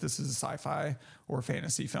tells me that this is a sci-fi or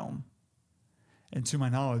fantasy film. And to my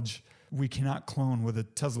knowledge, we cannot clone with a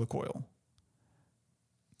Tesla coil,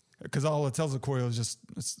 because all a Tesla coil is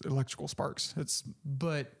it's electrical sparks.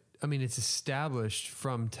 But I mean, it's established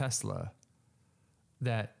from Tesla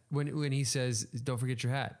that when he says, "Don't forget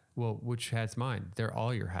your hat." Well, which hat's mine? They're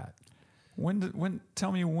all your hat.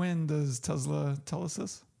 Tell me, when does Tesla tell us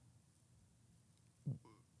this?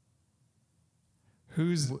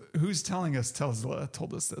 Who's telling us Tesla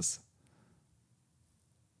told us this?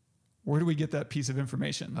 Where do we get that piece of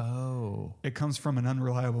information? Oh. It comes from an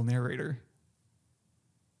unreliable narrator.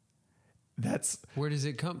 Where does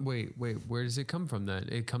it come? Wait, where does it come from then?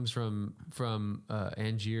 It comes from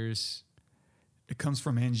Angier's. It comes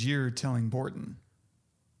from Angier telling Borden.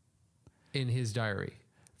 In his diary.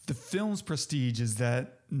 The film's prestige is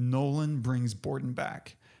that Nolan brings Borden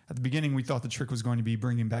back. At the beginning, we thought the trick was going to be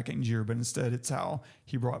bringing back Angier, but instead it's how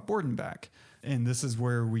he brought Borden back. And this is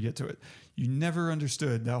where we get to it. You never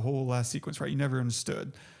understood that whole last sequence, right? You never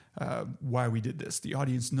understood why we did this. The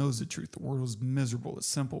audience knows the truth. The world is miserable. It's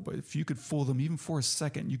simple. But if you could fool them even for a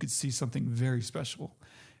second, you could see something very special.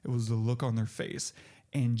 It was the look on their face.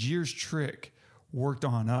 Angier's trick worked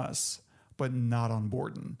on us, but not on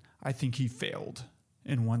Borden. I think he failed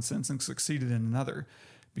in one sense and succeeded in another,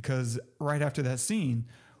 because right after that scene,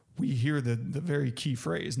 we hear the very key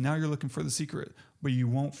phrase, now you're looking for the secret, but you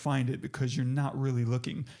won't find it because you're not really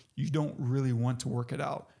looking. You don't really want to work it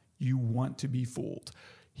out. You want to be fooled.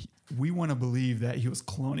 We want to believe that he was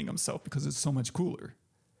cloning himself because it's so much cooler.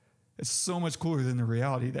 It's so much cooler than the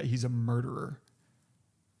reality that he's a murderer.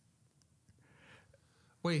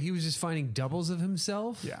 Wait, he was just finding doubles of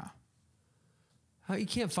himself? Yeah. How you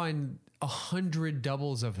can't find 100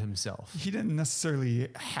 doubles of himself? He didn't necessarily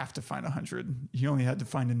have to find 100. He only had to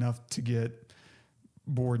find enough to get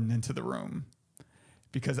Borden into the room,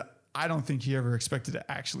 because I don't think he ever expected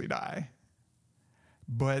to actually die.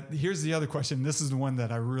 But here's the other question. This is the one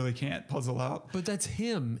that I really can't puzzle out. But that's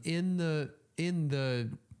him in the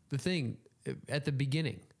thing at the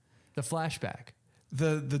beginning, the flashback.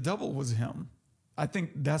 The double was him. I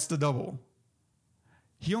think that's the double.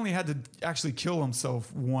 He only had to actually kill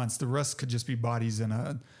himself once. The rest could just be bodies in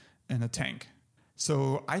a tank.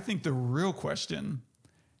 So I think the real question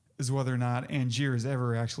is whether or not Angier is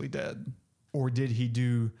ever actually dead, or did he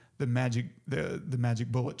do the magic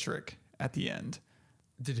bullet trick at the end?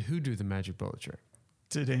 Did who do the magic bullet trick?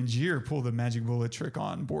 Did Angier pull the magic bullet trick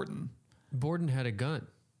on Borden? Borden had a gun,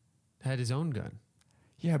 had his own gun.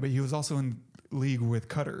 Yeah, but he was also in league with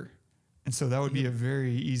Cutter. And so that would be a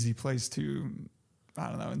very easy place to, I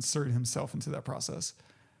don't know, insert himself into that process.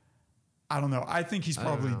 I don't know. I think he's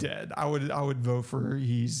probably dead. I would vote for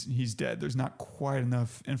he's dead. There's not quite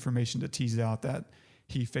enough information to tease out that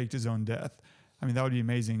he faked his own death. I mean, that would be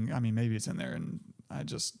amazing. I mean, maybe it's in there and I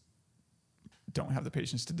just don't have the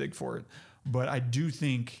patience to dig for it. But I do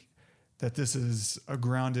think that this is a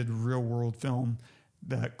grounded real world film,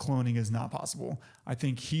 that cloning is not possible. I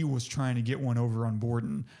think he was trying to get one over on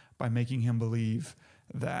Borden by making him believe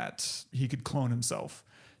that he could clone himself,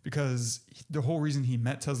 because the whole reason he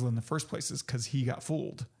met Tesla in the first place is because he got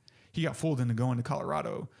fooled. He got fooled into going to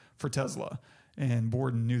Colorado for Tesla, and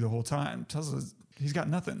Borden knew the whole time he's got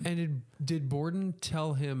nothing. And did Borden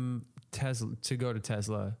tell him Tesla to go to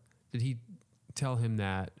Tesla? Did he tell him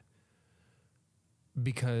that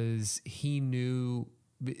because he knew,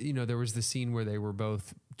 there was the scene where they were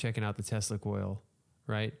both checking out the Tesla coil,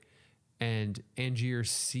 right? And Angier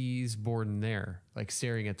sees Borden there, like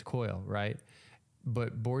staring at the coil, right?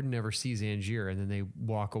 But Borden never sees Angier, and then they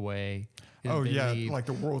walk away. Oh yeah, like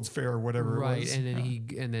the World's Fair or whatever. Right, it was. and then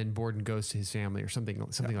and then Borden goes to his family or something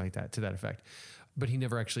like that, to that effect. But he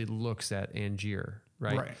never actually looks at Angier,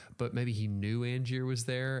 right? But maybe he knew Angier was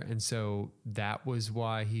there, and so that was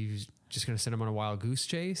why he was just going to send him on a wild goose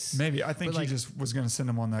chase. Maybe I think he just was going to send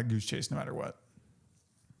him on that goose chase no matter what.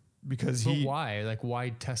 Because why? Like, why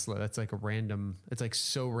Tesla? That's like it's like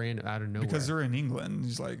so random out of nowhere. Because they're in England.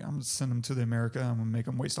 He's like, I'm going to send them to the America. I'm going to make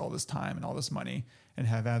them waste all this time and all this money and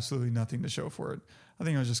have absolutely nothing to show for it. I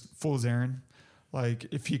think it was just fool's errand. Like,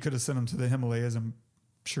 if he could have sent them to the Himalayas, I'm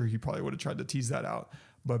sure he probably would have tried to tease that out.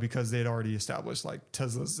 But because they'd already established, like,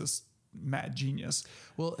 Tesla's this mad genius.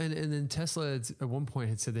 Well, and then Tesla at one point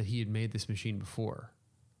had said that he had made this machine before.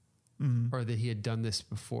 Or that he had done this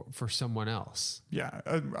before for someone else. Yeah.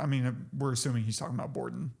 I mean, we're assuming he's talking about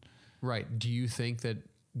Borden. Right. Do you think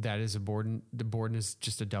that is a Borden? The Borden is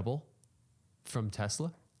just a double from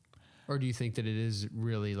Tesla? Or do you think that it is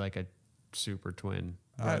really like a super twin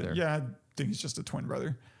brother? Yeah, I think it's just a twin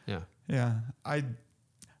brother. Yeah. Yeah.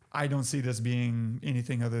 I don't see this being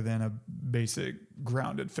anything other than a basic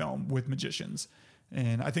grounded film with magicians.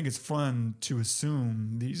 And I think it's fun to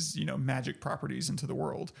assume these, magic properties into the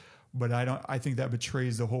world. But I think that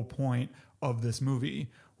betrays the whole point of this movie,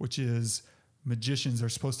 which is magicians are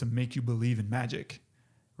supposed to make you believe in magic.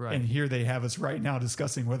 Right. And here they have us right now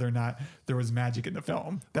discussing whether or not there was magic in the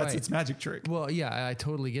film. That's its magic trick. Well, yeah, I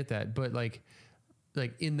totally get that. But like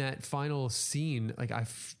in that final scene, like I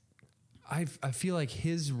feel like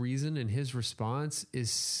his reason and his response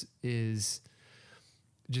is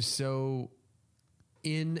just so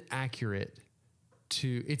inaccurate.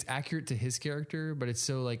 It's accurate to his character, but it's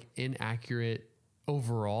so like inaccurate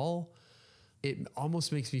overall. It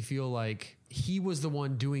almost makes me feel like he was the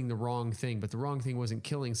one doing the wrong thing, but the wrong thing wasn't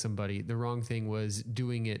killing somebody. The wrong thing was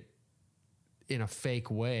doing it in a fake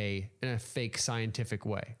way, in a fake scientific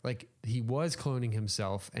way. Like, he was cloning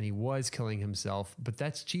himself and he was killing himself, but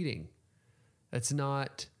that's cheating. That's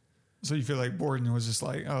not. So you feel like Borden was just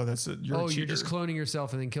like, oh, that's you're a cheater. You're just cloning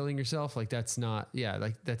yourself and then killing yourself. Like, that's not,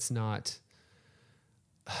 that's not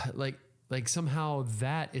like somehow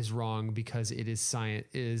that is wrong because it is science,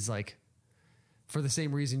 is like, for the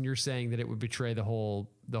same reason you're saying that it would betray the whole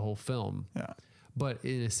film. Yeah. But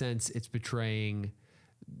in a sense, it's betraying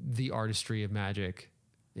the artistry of magic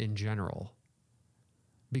in general,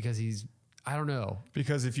 because I don't know.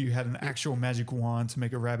 Because if you had an actual magic wand to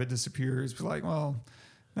make a rabbit disappear, it's like, well,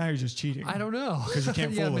 Now you're just cheating. I don't know. 'Cause you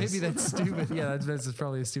can't yeah, fool us. maybe that's stupid. Yeah, that's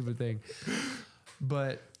probably a stupid thing.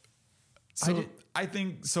 But So I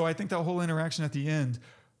think that whole interaction at the end,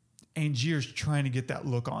 Angier's trying to get that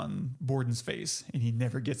look on Borden's face, and he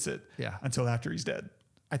never gets it until after he's dead.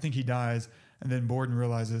 I think he dies, and then Borden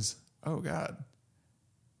realizes, oh God,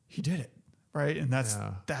 he did it, right? And that's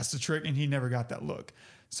the trick, and he never got that look.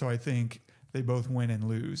 So I think they both win and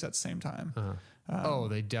lose at the same time.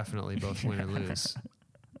 They definitely both win and lose.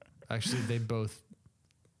 Actually, they both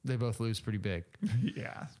lose pretty big.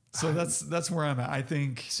 Yeah. So that's where I'm at. I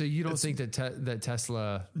think. So you don't think that that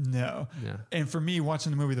Tesla? No. Yeah. And for me,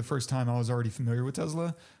 watching the movie the first time, I was already familiar with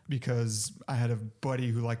Tesla because I had a buddy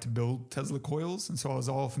who liked to build Tesla coils, and so I was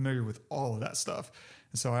all familiar with all of that stuff.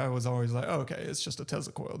 And so I was always like, oh, okay, it's just a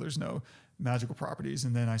Tesla coil. There's no magical properties.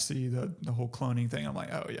 And then I see the whole cloning thing. I'm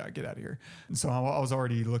like, oh yeah, get out of here. And so I was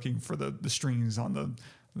already looking for the strings on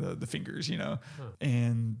the fingers,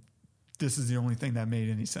 and this is the only thing that made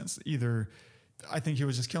any sense. Either I think he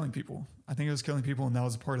was just killing people. I think he was killing people, and that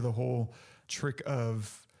was part of the whole trick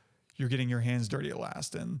of you're getting your hands dirty at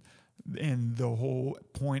last, and the whole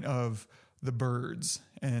point of the birds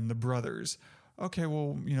and the brothers. Okay,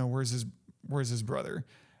 well, where's his brother?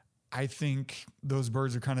 I think those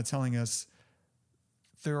birds are kind of telling us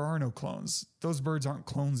there are no clones. Those birds aren't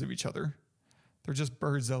clones of each other. They're just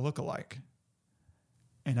birds that look alike.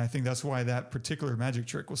 And I think that's why that particular magic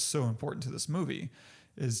trick was so important to this movie,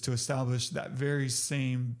 is to establish that very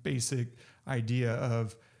same basic idea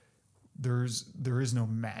of there is no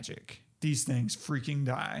magic. These things freaking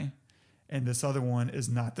die, and this other one is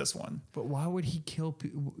not this one. But why would he kill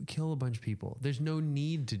a bunch of people? There's no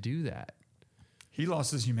need to do that. He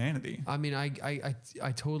lost his humanity. I mean, I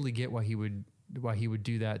totally get why he would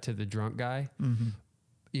do that to the drunk guy,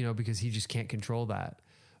 because he just can't control that.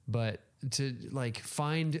 But to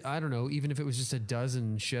find, I don't know, even if it was just a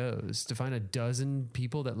dozen shows, to find a dozen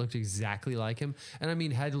people that looked exactly like him, and I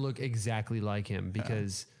mean had to look exactly like him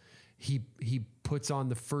because he puts on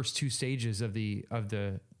the first two stages of the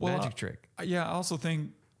magic trick. Yeah, I also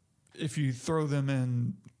think if you throw them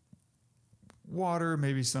in water,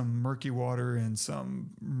 maybe some murky water and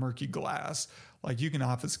some murky glass, you can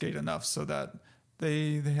obfuscate enough so that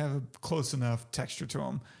they have a close enough texture to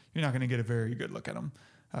them. You're not going to get a very good look at them.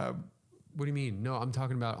 What do you mean? No, I'm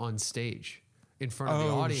talking about on stage in front of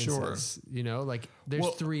the audiences. Sure.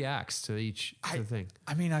 There's 3 acts to each thing.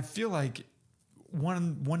 I mean, I feel like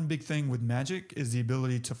one big thing with magic is the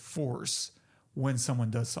ability to force when someone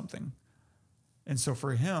does something. And so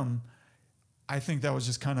for him, I think that was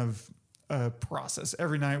just kind of a process.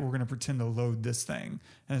 Every night we're going to pretend to load this thing,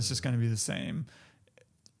 and it's just going to be the same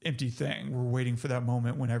empty thing. We're waiting for that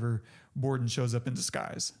moment whenever Borden shows up in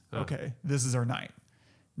disguise. Okay, this is our night.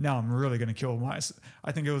 Now I'm really going to kill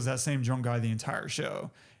I think it was that same drunk guy the entire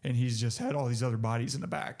show, and he's just had all these other bodies in the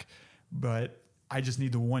back. But I just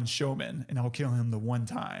need the one showman, and I'll kill him the one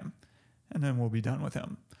time, and then we'll be done with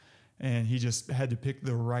him. And he just had to pick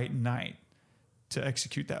the right night to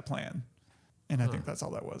execute that plan. And I think that's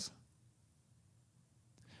all that was.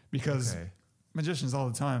 Because magicians all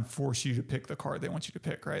the time force you to pick the card they want you to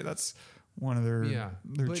pick, right? That's one of their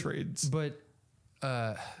trades. But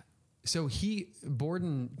so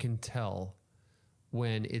Borden can tell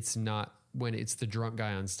when it's the drunk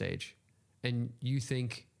guy on stage. And you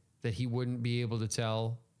think that he wouldn't be able to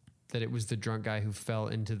tell that it was the drunk guy who fell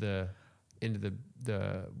into the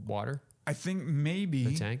water? I think maybe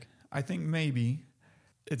the tank. I think maybe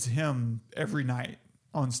it's him every night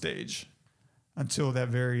on stage until that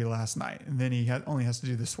very last night, and then he only has to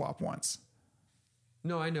do the swap once.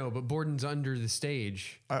 No, I know, but Borden's under the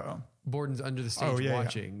stage. Borden's under the stage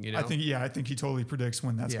watching. I think he totally predicts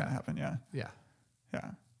when that's going to happen. Yeah.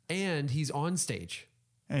 And he's on stage.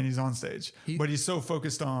 But he's so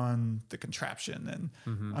focused on the contraption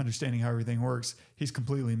and understanding how everything works, he's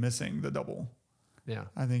completely missing the double. Yeah.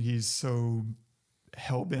 I think he's so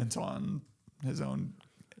hell-bent on his own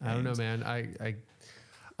aims. I don't know, man.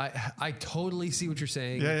 I totally see what you're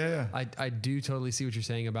saying. Yeah. I do totally see what you're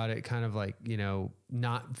saying about it kind of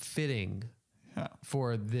not fitting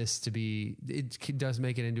for this to be, it does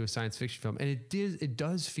make it into a science fiction film. And it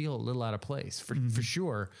does feel a little out of place for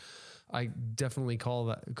sure. I definitely call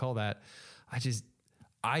that.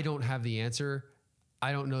 I don't have the answer.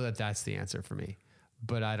 I don't know that that's the answer for me,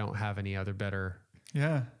 but I don't have any other better,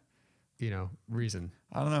 reason.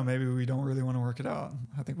 I don't know. Maybe we don't really want to work it out.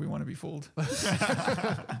 I think we want to be fooled.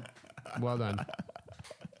 Well done.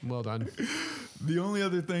 The only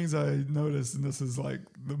other things I noticed, and this is the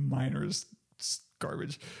minorest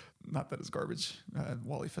garbage, not that it's garbage,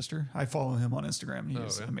 Wally Pfister. I follow him on Instagram.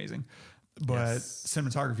 He's amazing. But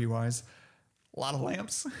cinematography wise, A lot of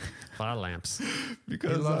lamps. A lot of lamps.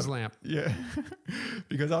 Because He loves lamp. Yeah.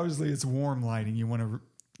 Because obviously it's warm lighting. You want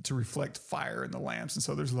to reflect fire in the lamps. And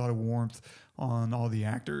so there's a lot of warmth on all the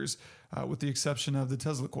actors, with the exception of the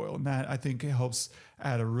Tesla coil. And that, I think, helps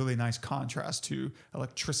add a really nice contrast to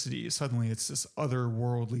electricity. Suddenly it's this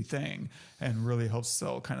otherworldly thing and really helps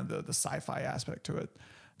sell kind of the sci-fi aspect to it.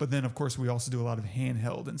 But then, of course, we also do a lot of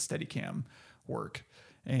handheld and Steadicam work.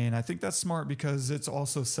 And I think that's smart because it's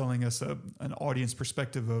also selling us an audience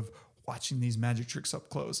perspective of watching these magic tricks up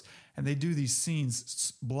close. And they do these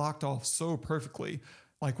scenes blocked off so perfectly,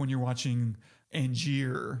 like when you're watching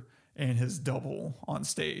Angier and his double on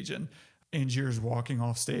stage, and Angier's walking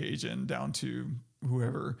off stage and down to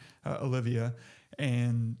whoever, Olivia,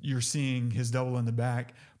 and you're seeing his double in the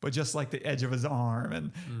back, but just like the edge of his arm,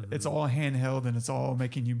 and it's all handheld, and it's all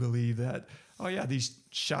making you believe that, oh yeah, these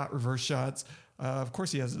reverse shots, of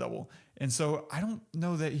course he has a double. And so I don't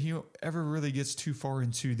know that he ever really gets too far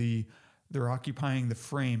into they're occupying the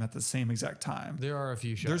frame at the same exact time. There are a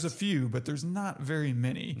few shots. There's a few, but there's not very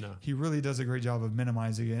many. No. He really does a great job of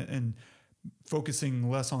minimizing it and focusing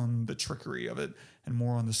less on the trickery of it and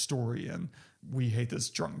more on the story. And we hate this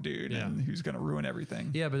drunk dude and who's going to ruin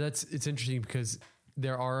everything. Yeah, but it's interesting because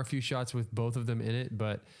there are a few shots with both of them in it,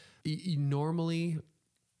 but normally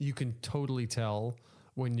you can totally tell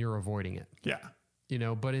when you're avoiding it. Yeah. You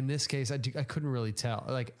know, but in this case, I couldn't really tell.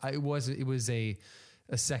 Like it was a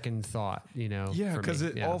second thought, you know. Yeah, because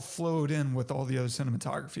it all flowed in with all the other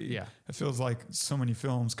cinematography. Yeah. It feels like so many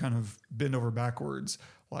films kind of bend over backwards,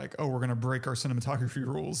 like, oh, we're going to break our cinematography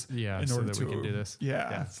rules in order that to, we can do this.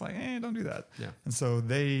 Yeah. It's like, don't do that. Yeah. And so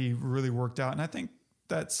they really worked out. And I think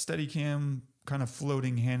that Steadicam kind of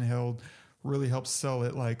floating handheld really helps sell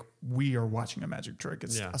it like we are watching a magic trick.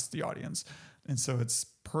 It's us, the audience. And so it's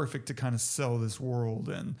perfect to kind of sell this world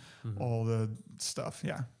and all the stuff.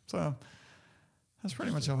 Yeah. So that's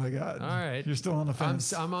pretty much all I got. All right. You're still on the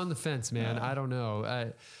fence. I'm on the fence, man. I don't know.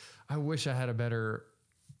 I wish I had a better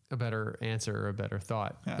answer or a better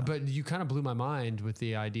thought. Yeah. But you kind of blew my mind with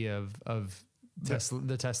the idea of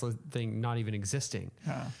the Tesla thing not even existing.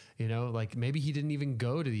 Yeah. You know, like maybe he didn't even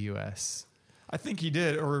go to the US. I think he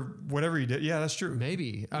did, or whatever he did. Yeah, that's true.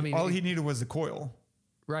 Maybe. I mean, all he needed was the coil.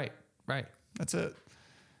 Right. That's it.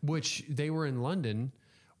 Which they were in London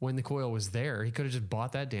when the coil was there. He could have just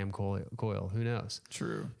bought that damn coil. Who knows?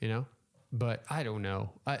 True. You know, but I don't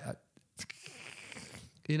know.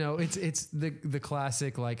 You know, it's the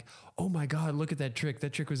classic, like, oh my God, look at that trick.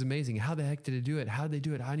 That trick was amazing. How the heck did it do it? How did they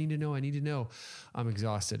do it? I need to know. I'm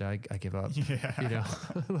exhausted. I give up. Yeah. You know,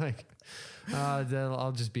 like, then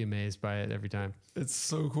I'll just be amazed by it every time. It's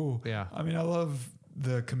so cool. Yeah. I mean, I love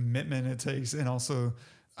the commitment it takes. And also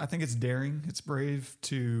I think it's daring. It's brave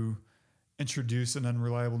to introduce an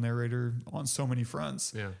unreliable narrator on so many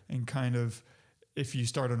fronts. Yeah. And kind of, if you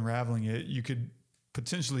start unraveling it, you could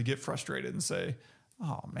potentially get frustrated and say,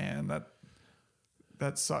 oh man,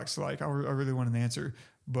 that sucks. Like I really want an answer,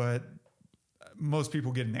 but most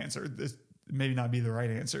people get an answer. This maybe not be the right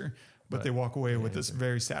answer, but they walk away with this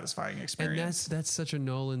very satisfying experience. And that's such a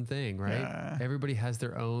Nolan thing, right? Yeah. Everybody has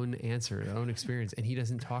their own answer, their own experience, and he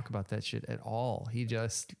doesn't talk about that shit at all. He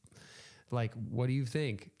just like, what do you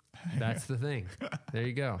think? That's the thing. There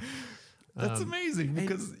you go. That's amazing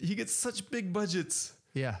because he gets such big budgets.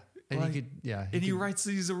 Yeah. And like, he he writes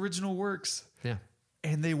these original works. Yeah.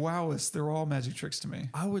 And they wow us. They're all magic tricks to me.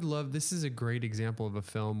 I would love, this is a great example of a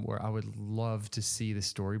film where I would love to see the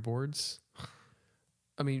storyboards.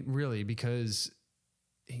 I mean, really, because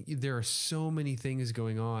there are so many things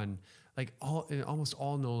going on. Like almost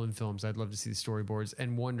all Nolan films, I'd love to see the storyboards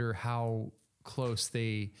and wonder how close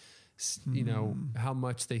they, you know, how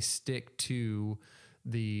much they stick to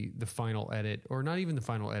the final edit, or not even the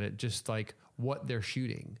final edit, just like what they're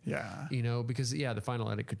shooting. Yeah. You know, because the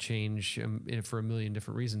final edit could change for a million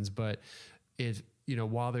different reasons, but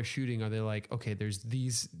while they're shooting, are they like, okay, there's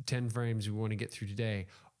these 10 frames we want to get through today.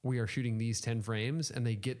 We are shooting these 10 frames, and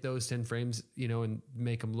they get those 10 frames, and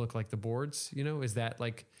make them look like the boards, is that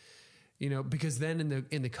like, because then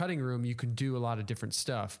in the cutting room, you can do a lot of different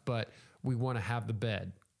stuff, but we want to have the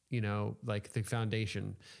bed, like the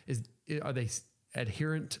foundation are they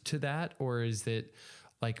adherent to that, or is it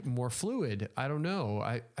like more fluid? I don't know.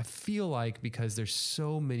 I feel like because there's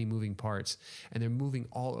so many moving parts and they're moving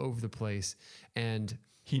all over the place, and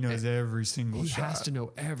he knows every single shot. He has to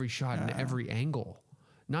know every shot and every angle.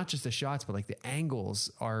 Not just the shots, but like the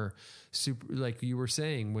angles are super, like you were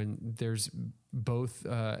saying, when there's both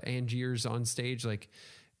Angiers on stage, like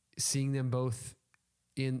seeing them both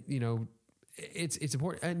in, it's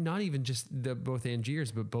important. And not even just both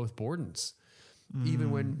Angiers, but both Bordens.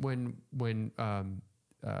 Even when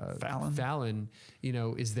Fallon. you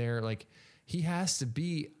know, is there. Like, he has to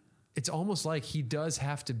be. It's almost like he does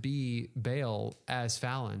have to be Bale as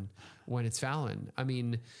Fallon when it's Fallon. I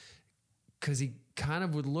mean, because he kind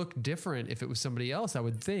of would look different if it was somebody else, I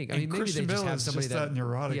would think. I mean, maybe Christian they just Bale have is somebody just that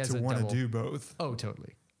neurotic to want to do both. Oh,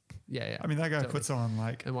 totally. Yeah. I mean, that guy totally. puts on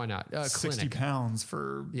like And why not? 60 Clinic. pounds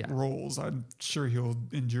for roles. I'm sure he'll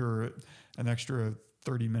endure an extra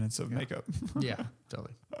 30 minutes of makeup. Yeah,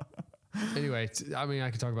 totally. Anyway, I mean,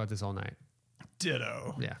 I could talk about this all night.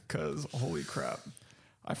 Ditto. Yeah. Because holy crap.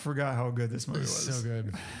 I forgot how good this movie was. So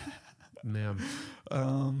good. Man.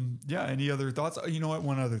 Yeah. Any other thoughts? You know what?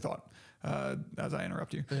 One other thought as I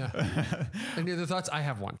interrupt you. Yeah. Any other thoughts? I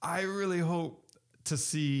have one. I really hope to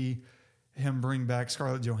see him bring back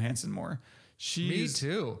Scarlett Johansson more. She's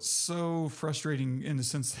too. So frustrating in the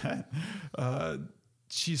sense that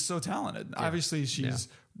she's so talented. Yeah. Obviously, she's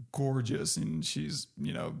gorgeous and she's,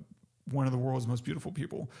 you know, one of the world's most beautiful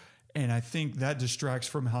people. And I think that distracts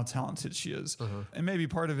from how talented she is. And maybe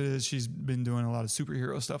part of it is she's been doing a lot of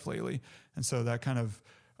superhero stuff lately. And so that kind of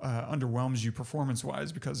underwhelms you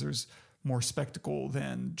performance-wise because there's more spectacle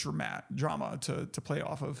than drama to play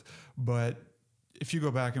off of. But if you go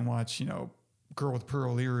back and watch, you know, Girl with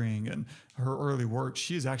Pearl Earring and her early work,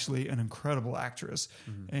 she is actually an incredible actress.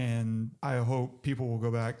 And I hope people will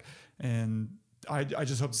go back and I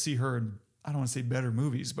just hope to see her in, I don't want to say better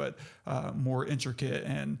movies, but more intricate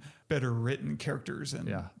and better written characters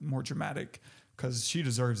and more dramatic because she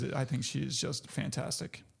deserves it. I think she is just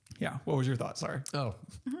fantastic. Yeah. What was your thought? Sorry. Oh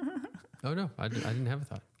no, I didn't have a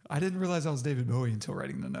thought. I didn't realize I was David Bowie until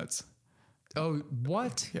writing the notes. Oh,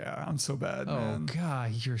 what? Yeah, I'm so bad. Oh man.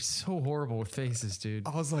 God, you're so horrible with faces, dude.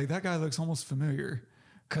 I was like, that guy looks almost familiar.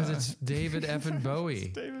 Because it's David effing Bowie.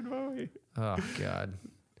 It's David Bowie. Oh God.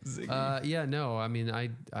 Ziggy. Yeah, no, I mean,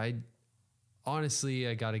 I honestly,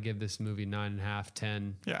 I got to give this movie 9.5,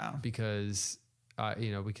 10. Yeah. Because,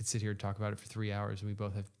 you know, we could sit here and talk about it for 3 hours and we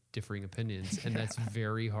both have differing opinions. And that's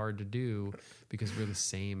very hard to do because we're the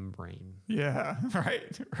same brain. Yeah.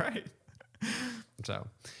 Right. So,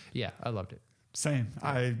 yeah, I loved it. Same.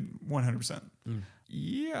 I 100%.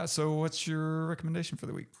 Yeah. So what's your recommendation for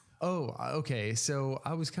the week? Oh, okay. So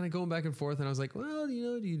I was kind of going back and forth, and I was like, well, you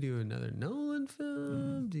know, do you do another Nolan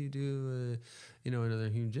film? Do you do, another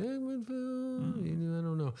Hugh Jackman film? You know, I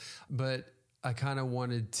don't know. But I kind of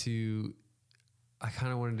wanted to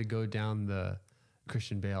go down the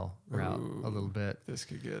Christian Bale route a little bit. This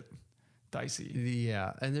could get dicey.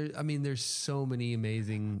 Yeah, and there's so many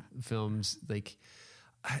amazing films. Like,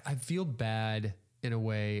 I feel bad in a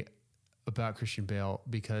way about Christian Bale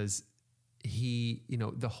because he, you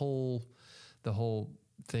know, the whole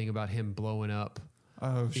thing about him blowing up,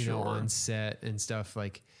 you know, on set and stuff.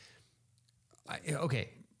 Like,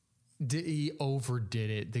 he overdid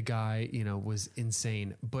it. The guy, you know, was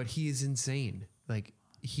insane, but he is insane. Like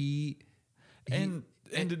and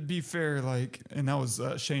to be fair, like, and that was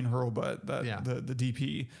Shane Hurlbutt, the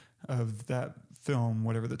DP of that film,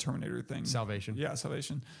 whatever the Terminator thing, Salvation. Yeah,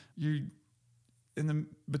 Salvation. You in the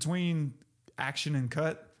between action and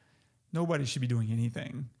cut. Nobody should be doing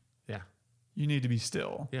anything. Yeah. You need to be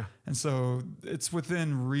still. Yeah. And so it's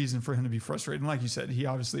within reason for him to be frustrated. And like you said, he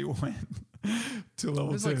obviously went to level 2.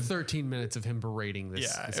 It was like 13 minutes of him berating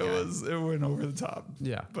this. Yeah, this it went over the top.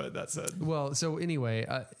 Yeah. But that said. Well, so anyway,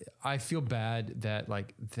 I feel bad that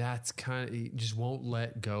like that's kind of, he just won't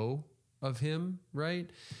let go of him, right?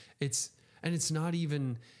 It's not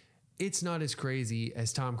as crazy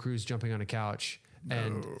as Tom Cruise jumping on a couch.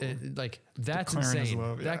 And like that's Declaring his insane.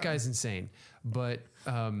 love, yeah. That guy's insane. But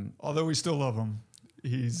although we still love him,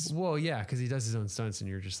 he's because he does his own stunts, and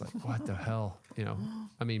you're just like, what the hell? You know,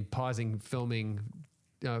 I mean, pausing filming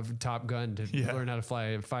Top Gun to learn how to fly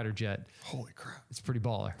a fighter jet. Holy crap! It's pretty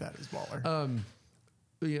baller. That is baller.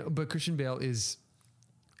 But Christian Bale is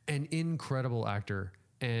an incredible actor.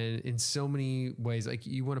 And in so many ways, like,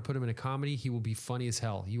 you want to put him in a comedy, he will be funny as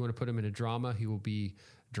hell. You want to put him in a drama, he will be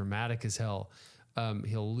dramatic as hell.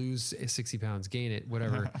 He'll lose 60 pounds, gain it,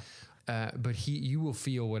 whatever. But you will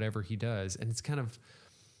feel whatever he does. And it's kind of,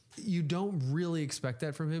 you don't really expect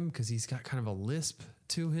that from him because he's got kind of a lisp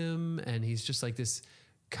to him. And he's just like this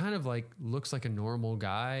kind of like, looks like a normal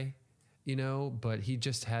guy, you know, but he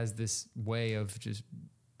just has this way of just,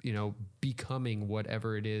 you know, becoming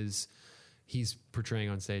whatever it is he's portraying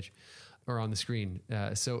on stage or on the screen.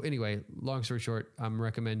 So anyway, long story short, I'm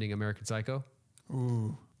recommending American Psycho.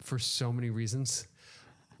 Ooh. For so many reasons.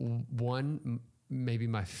 One, maybe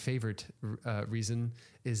my favorite reason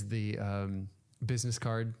is the business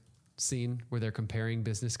card scene where they're comparing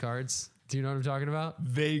business cards Do you know what I'm talking about?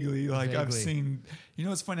 Vaguely. Like I've Vaguely. seen, you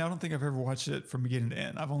know, it's funny. I don't think I've ever watched it from beginning to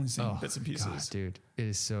end. I've only seen bits and pieces. God, dude, it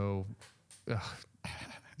is so,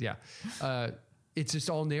 yeah. It's just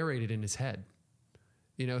all narrated in his head,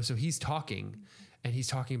 you know? So he's talking and he's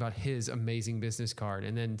talking about his amazing business card.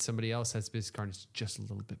 And then somebody else has a business card. It's just a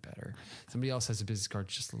little bit better. Somebody else has a business card.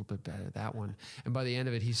 Just a little bit better. That one. And by the end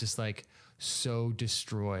of it, he's just like so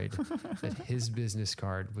destroyed that his business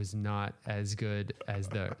card was not as good as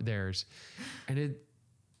theirs. And it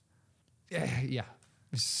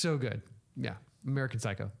was so good. Yeah. American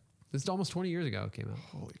Psycho. It's almost 20 years ago it came out.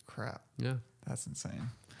 Holy crap. Yeah. That's insane.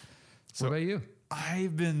 What about you?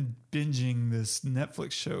 I've been binging this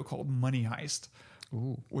Netflix show called Money Heist,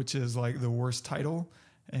 which is like the worst title.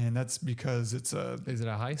 And that's because is it a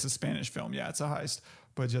heist? It's a Spanish film. Yeah, it's a heist.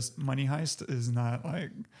 But just Money Heist is not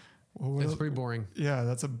like... It's pretty boring. Yeah,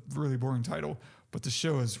 that's a really boring title. But the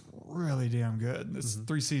show is really damn good. It's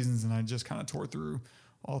 3 seasons, and I just kind of tore through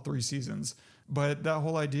all 3 seasons. But that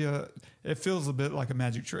whole idea, it feels a bit like a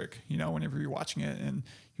magic trick, you know, whenever you're watching it and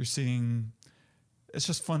you're seeing... It's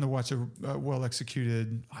just fun to watch a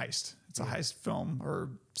well-executed heist. It's a heist film or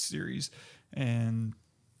series, and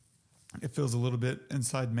it feels a little bit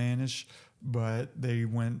Inside Man-ish, but they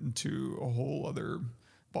went into a whole other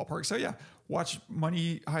ballpark. So yeah, watch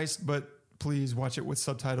Money Heist, but please watch it with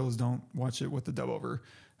subtitles. Don't watch it with the dub over.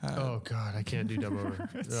 Oh God, I can't do dub over.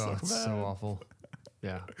 It's so awful.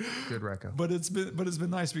 Yeah, good reco. But it's been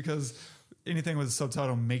nice because anything with a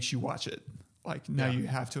subtitle makes you watch it. Like now you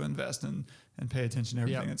have to invest and pay attention to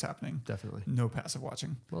everything that's happening. Definitely. No passive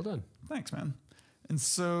watching. Well done. Thanks, man. And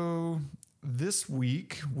so this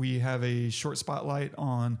week we have a short spotlight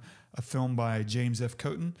on a film by James F.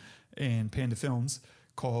 Coton and Panda Films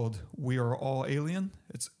called We Are All Alien.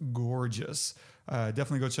 It's gorgeous.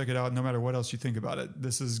 Definitely go check it out no matter what else you think about it.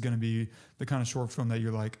 This is going to be the kind of short film that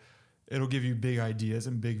you're like, it'll give you big ideas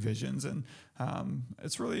and big visions. And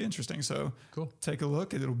it's really interesting. So cool. Take a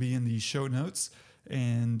look. It'll be in the show notes.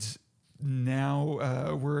 And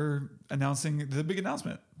now we're announcing the big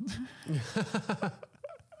announcement.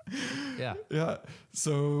 Yeah.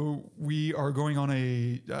 So we are going on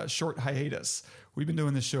a short hiatus. We've been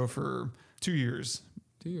doing this show for 2 years.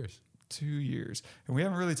 2 years. 2 years. And we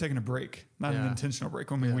haven't really taken a break, not an intentional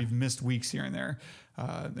break. I mean, we've missed weeks here and there.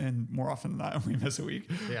 And more often than not, we miss a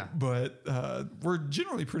week. Yeah. But we're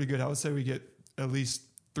generally pretty good. I would say we get at least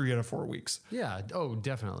 3 out of 4 weeks. Yeah. Oh,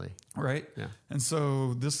 definitely. Right. Yeah. And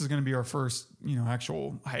so this is going to be our first,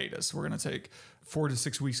 actual hiatus. We're going to take 4 to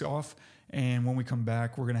 6 weeks off. And when we come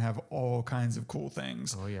back, we're going to have all kinds of cool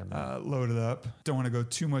things loaded up. Don't want to go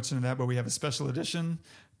too much into that, but we have a special edition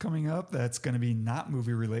coming up that's going to be not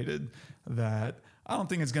movie related that I don't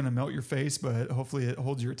think it's going to melt your face, but hopefully it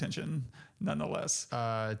holds your attention nonetheless.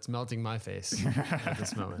 It's melting my face at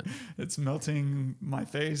this moment. It's melting my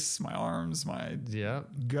face, my arms, my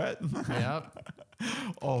gut. Yep.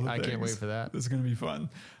 All the things. I can't wait for that. It's going to be fun.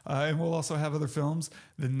 And we'll also have other films.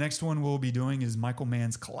 The next one we'll be doing is Michael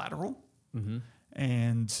Mann's Collateral. Mm-hmm.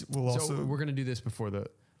 And we'll also... So we're going to do this before we're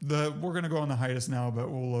going to go on the hiatus now, but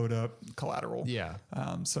we'll load up Collateral. Yeah.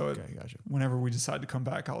 So gotcha. Whenever we decide to come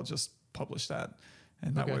back, I'll just publish that.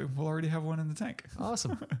 And that way we'll already have one in the tank.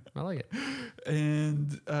 Awesome. I like it.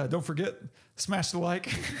 And don't forget, smash the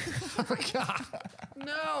like. Oh my God.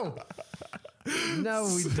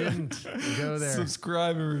 No, we didn't go there.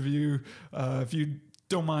 Subscribe and review. If you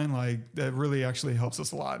don't mind, that really actually helps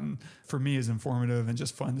us a lot. And for me is informative and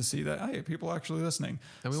just fun to see that, hey, people are actually listening.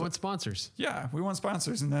 And we want sponsors. Yeah, we want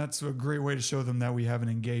sponsors. And that's a great way to show them that we have an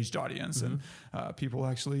engaged audience and people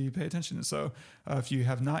actually pay attention. So if you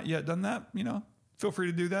have not yet done that, feel free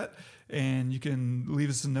to do that. And you can leave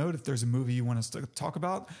us a note if there's a movie you want us to talk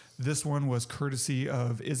about. This one was courtesy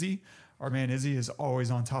of Izzy. Our man Izzy is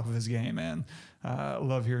always on top of his game, and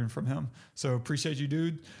love hearing from him. So appreciate you,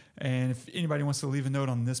 dude. And if anybody wants to leave a note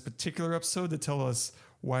on this particular episode to tell us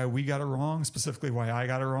why we got it wrong, specifically why I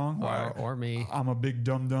got it wrong, or me. I'm a big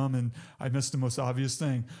dum-dum and I missed the most obvious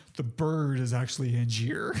thing. The bird is actually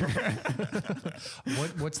Angier.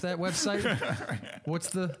 What's that website?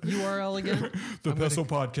 What's the URL again?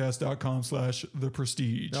 thepesselpodcast.com/The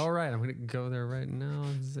Prestige. All right. I'm going to go there right now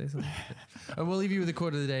and say something. And we'll leave you with a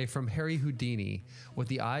quote of the day from Harry Houdini. What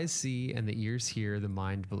the eyes see and the ears hear, the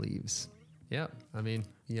mind believes. Yep. I mean,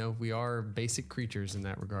 we are basic creatures in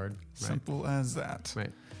that regard. Right? Simple as that.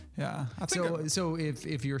 Right. Yeah. So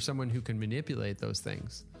if you're someone who can manipulate those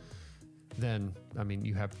things, then,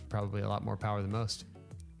 you have probably a lot more power than most.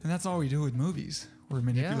 And that's all we do with movies. We're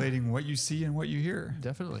manipulating what you see and what you hear.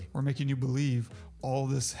 Definitely. We're making you believe all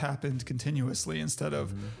this happened continuously instead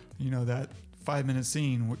of, that 5-minute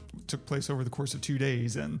scene took place over the course of 2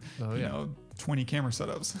 days, and Oh, you yeah. know, 20 camera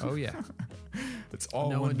setups. Oh yeah. It's all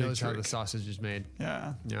No one one big knows trick. how the sausage is made.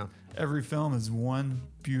 Yeah. Yeah. Every film is one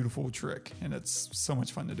beautiful trick, and it's so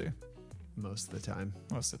much fun to do Most of the time.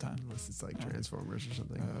 most of the time. Unless it's like Transformers or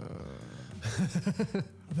something.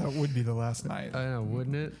 That would be the last night. I know,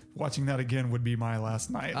 wouldn't it? Watching that again would be my last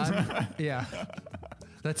night. Yeah.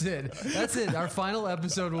 That's it. That's it. Our final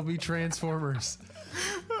episode will be Transformers.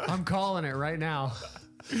 I'm calling it right now.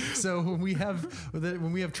 So when we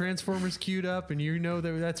have Transformers queued up, and you know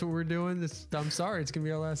that's what we're doing, I'm sorry, it's gonna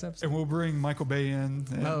be our last episode. And we'll bring Michael Bay in.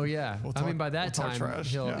 and Oh yeah. we'll I mean, talk- by that we'll talk time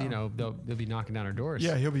trash. he'll Yeah. they'll be knocking down our doors.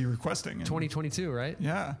 Yeah, he'll be requesting. and- 2022, right?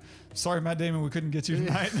 Yeah. Sorry, Matt Damon, we couldn't get you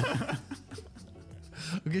tonight.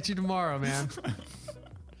 We'll get you tomorrow, man.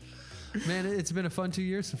 Man, it's been a fun 2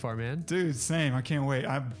 years so far, man. Dude, same. I can't wait.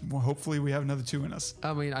 Hopefully we have another 2 in us.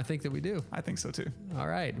 I mean, I think that we do. I think so too. All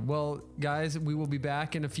right. Well, guys, we will be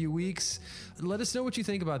back in a few weeks. Let us know what you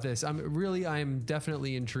think about this. I'm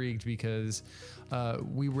definitely intrigued because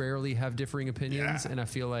we rarely have differing opinions, Yeah. and I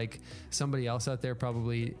feel like somebody else out there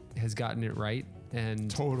probably has gotten it right.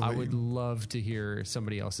 And Totally. I would love to hear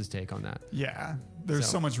somebody else's take on that. Yeah. There's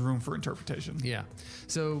So- so much room for interpretation. Yeah.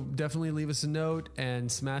 So definitely leave us a note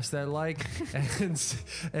and smash that like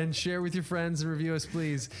and share with your friends and review us,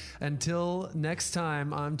 please. Until next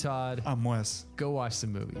time, I'm Todd. I'm Wes. Go watch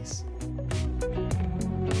some movies.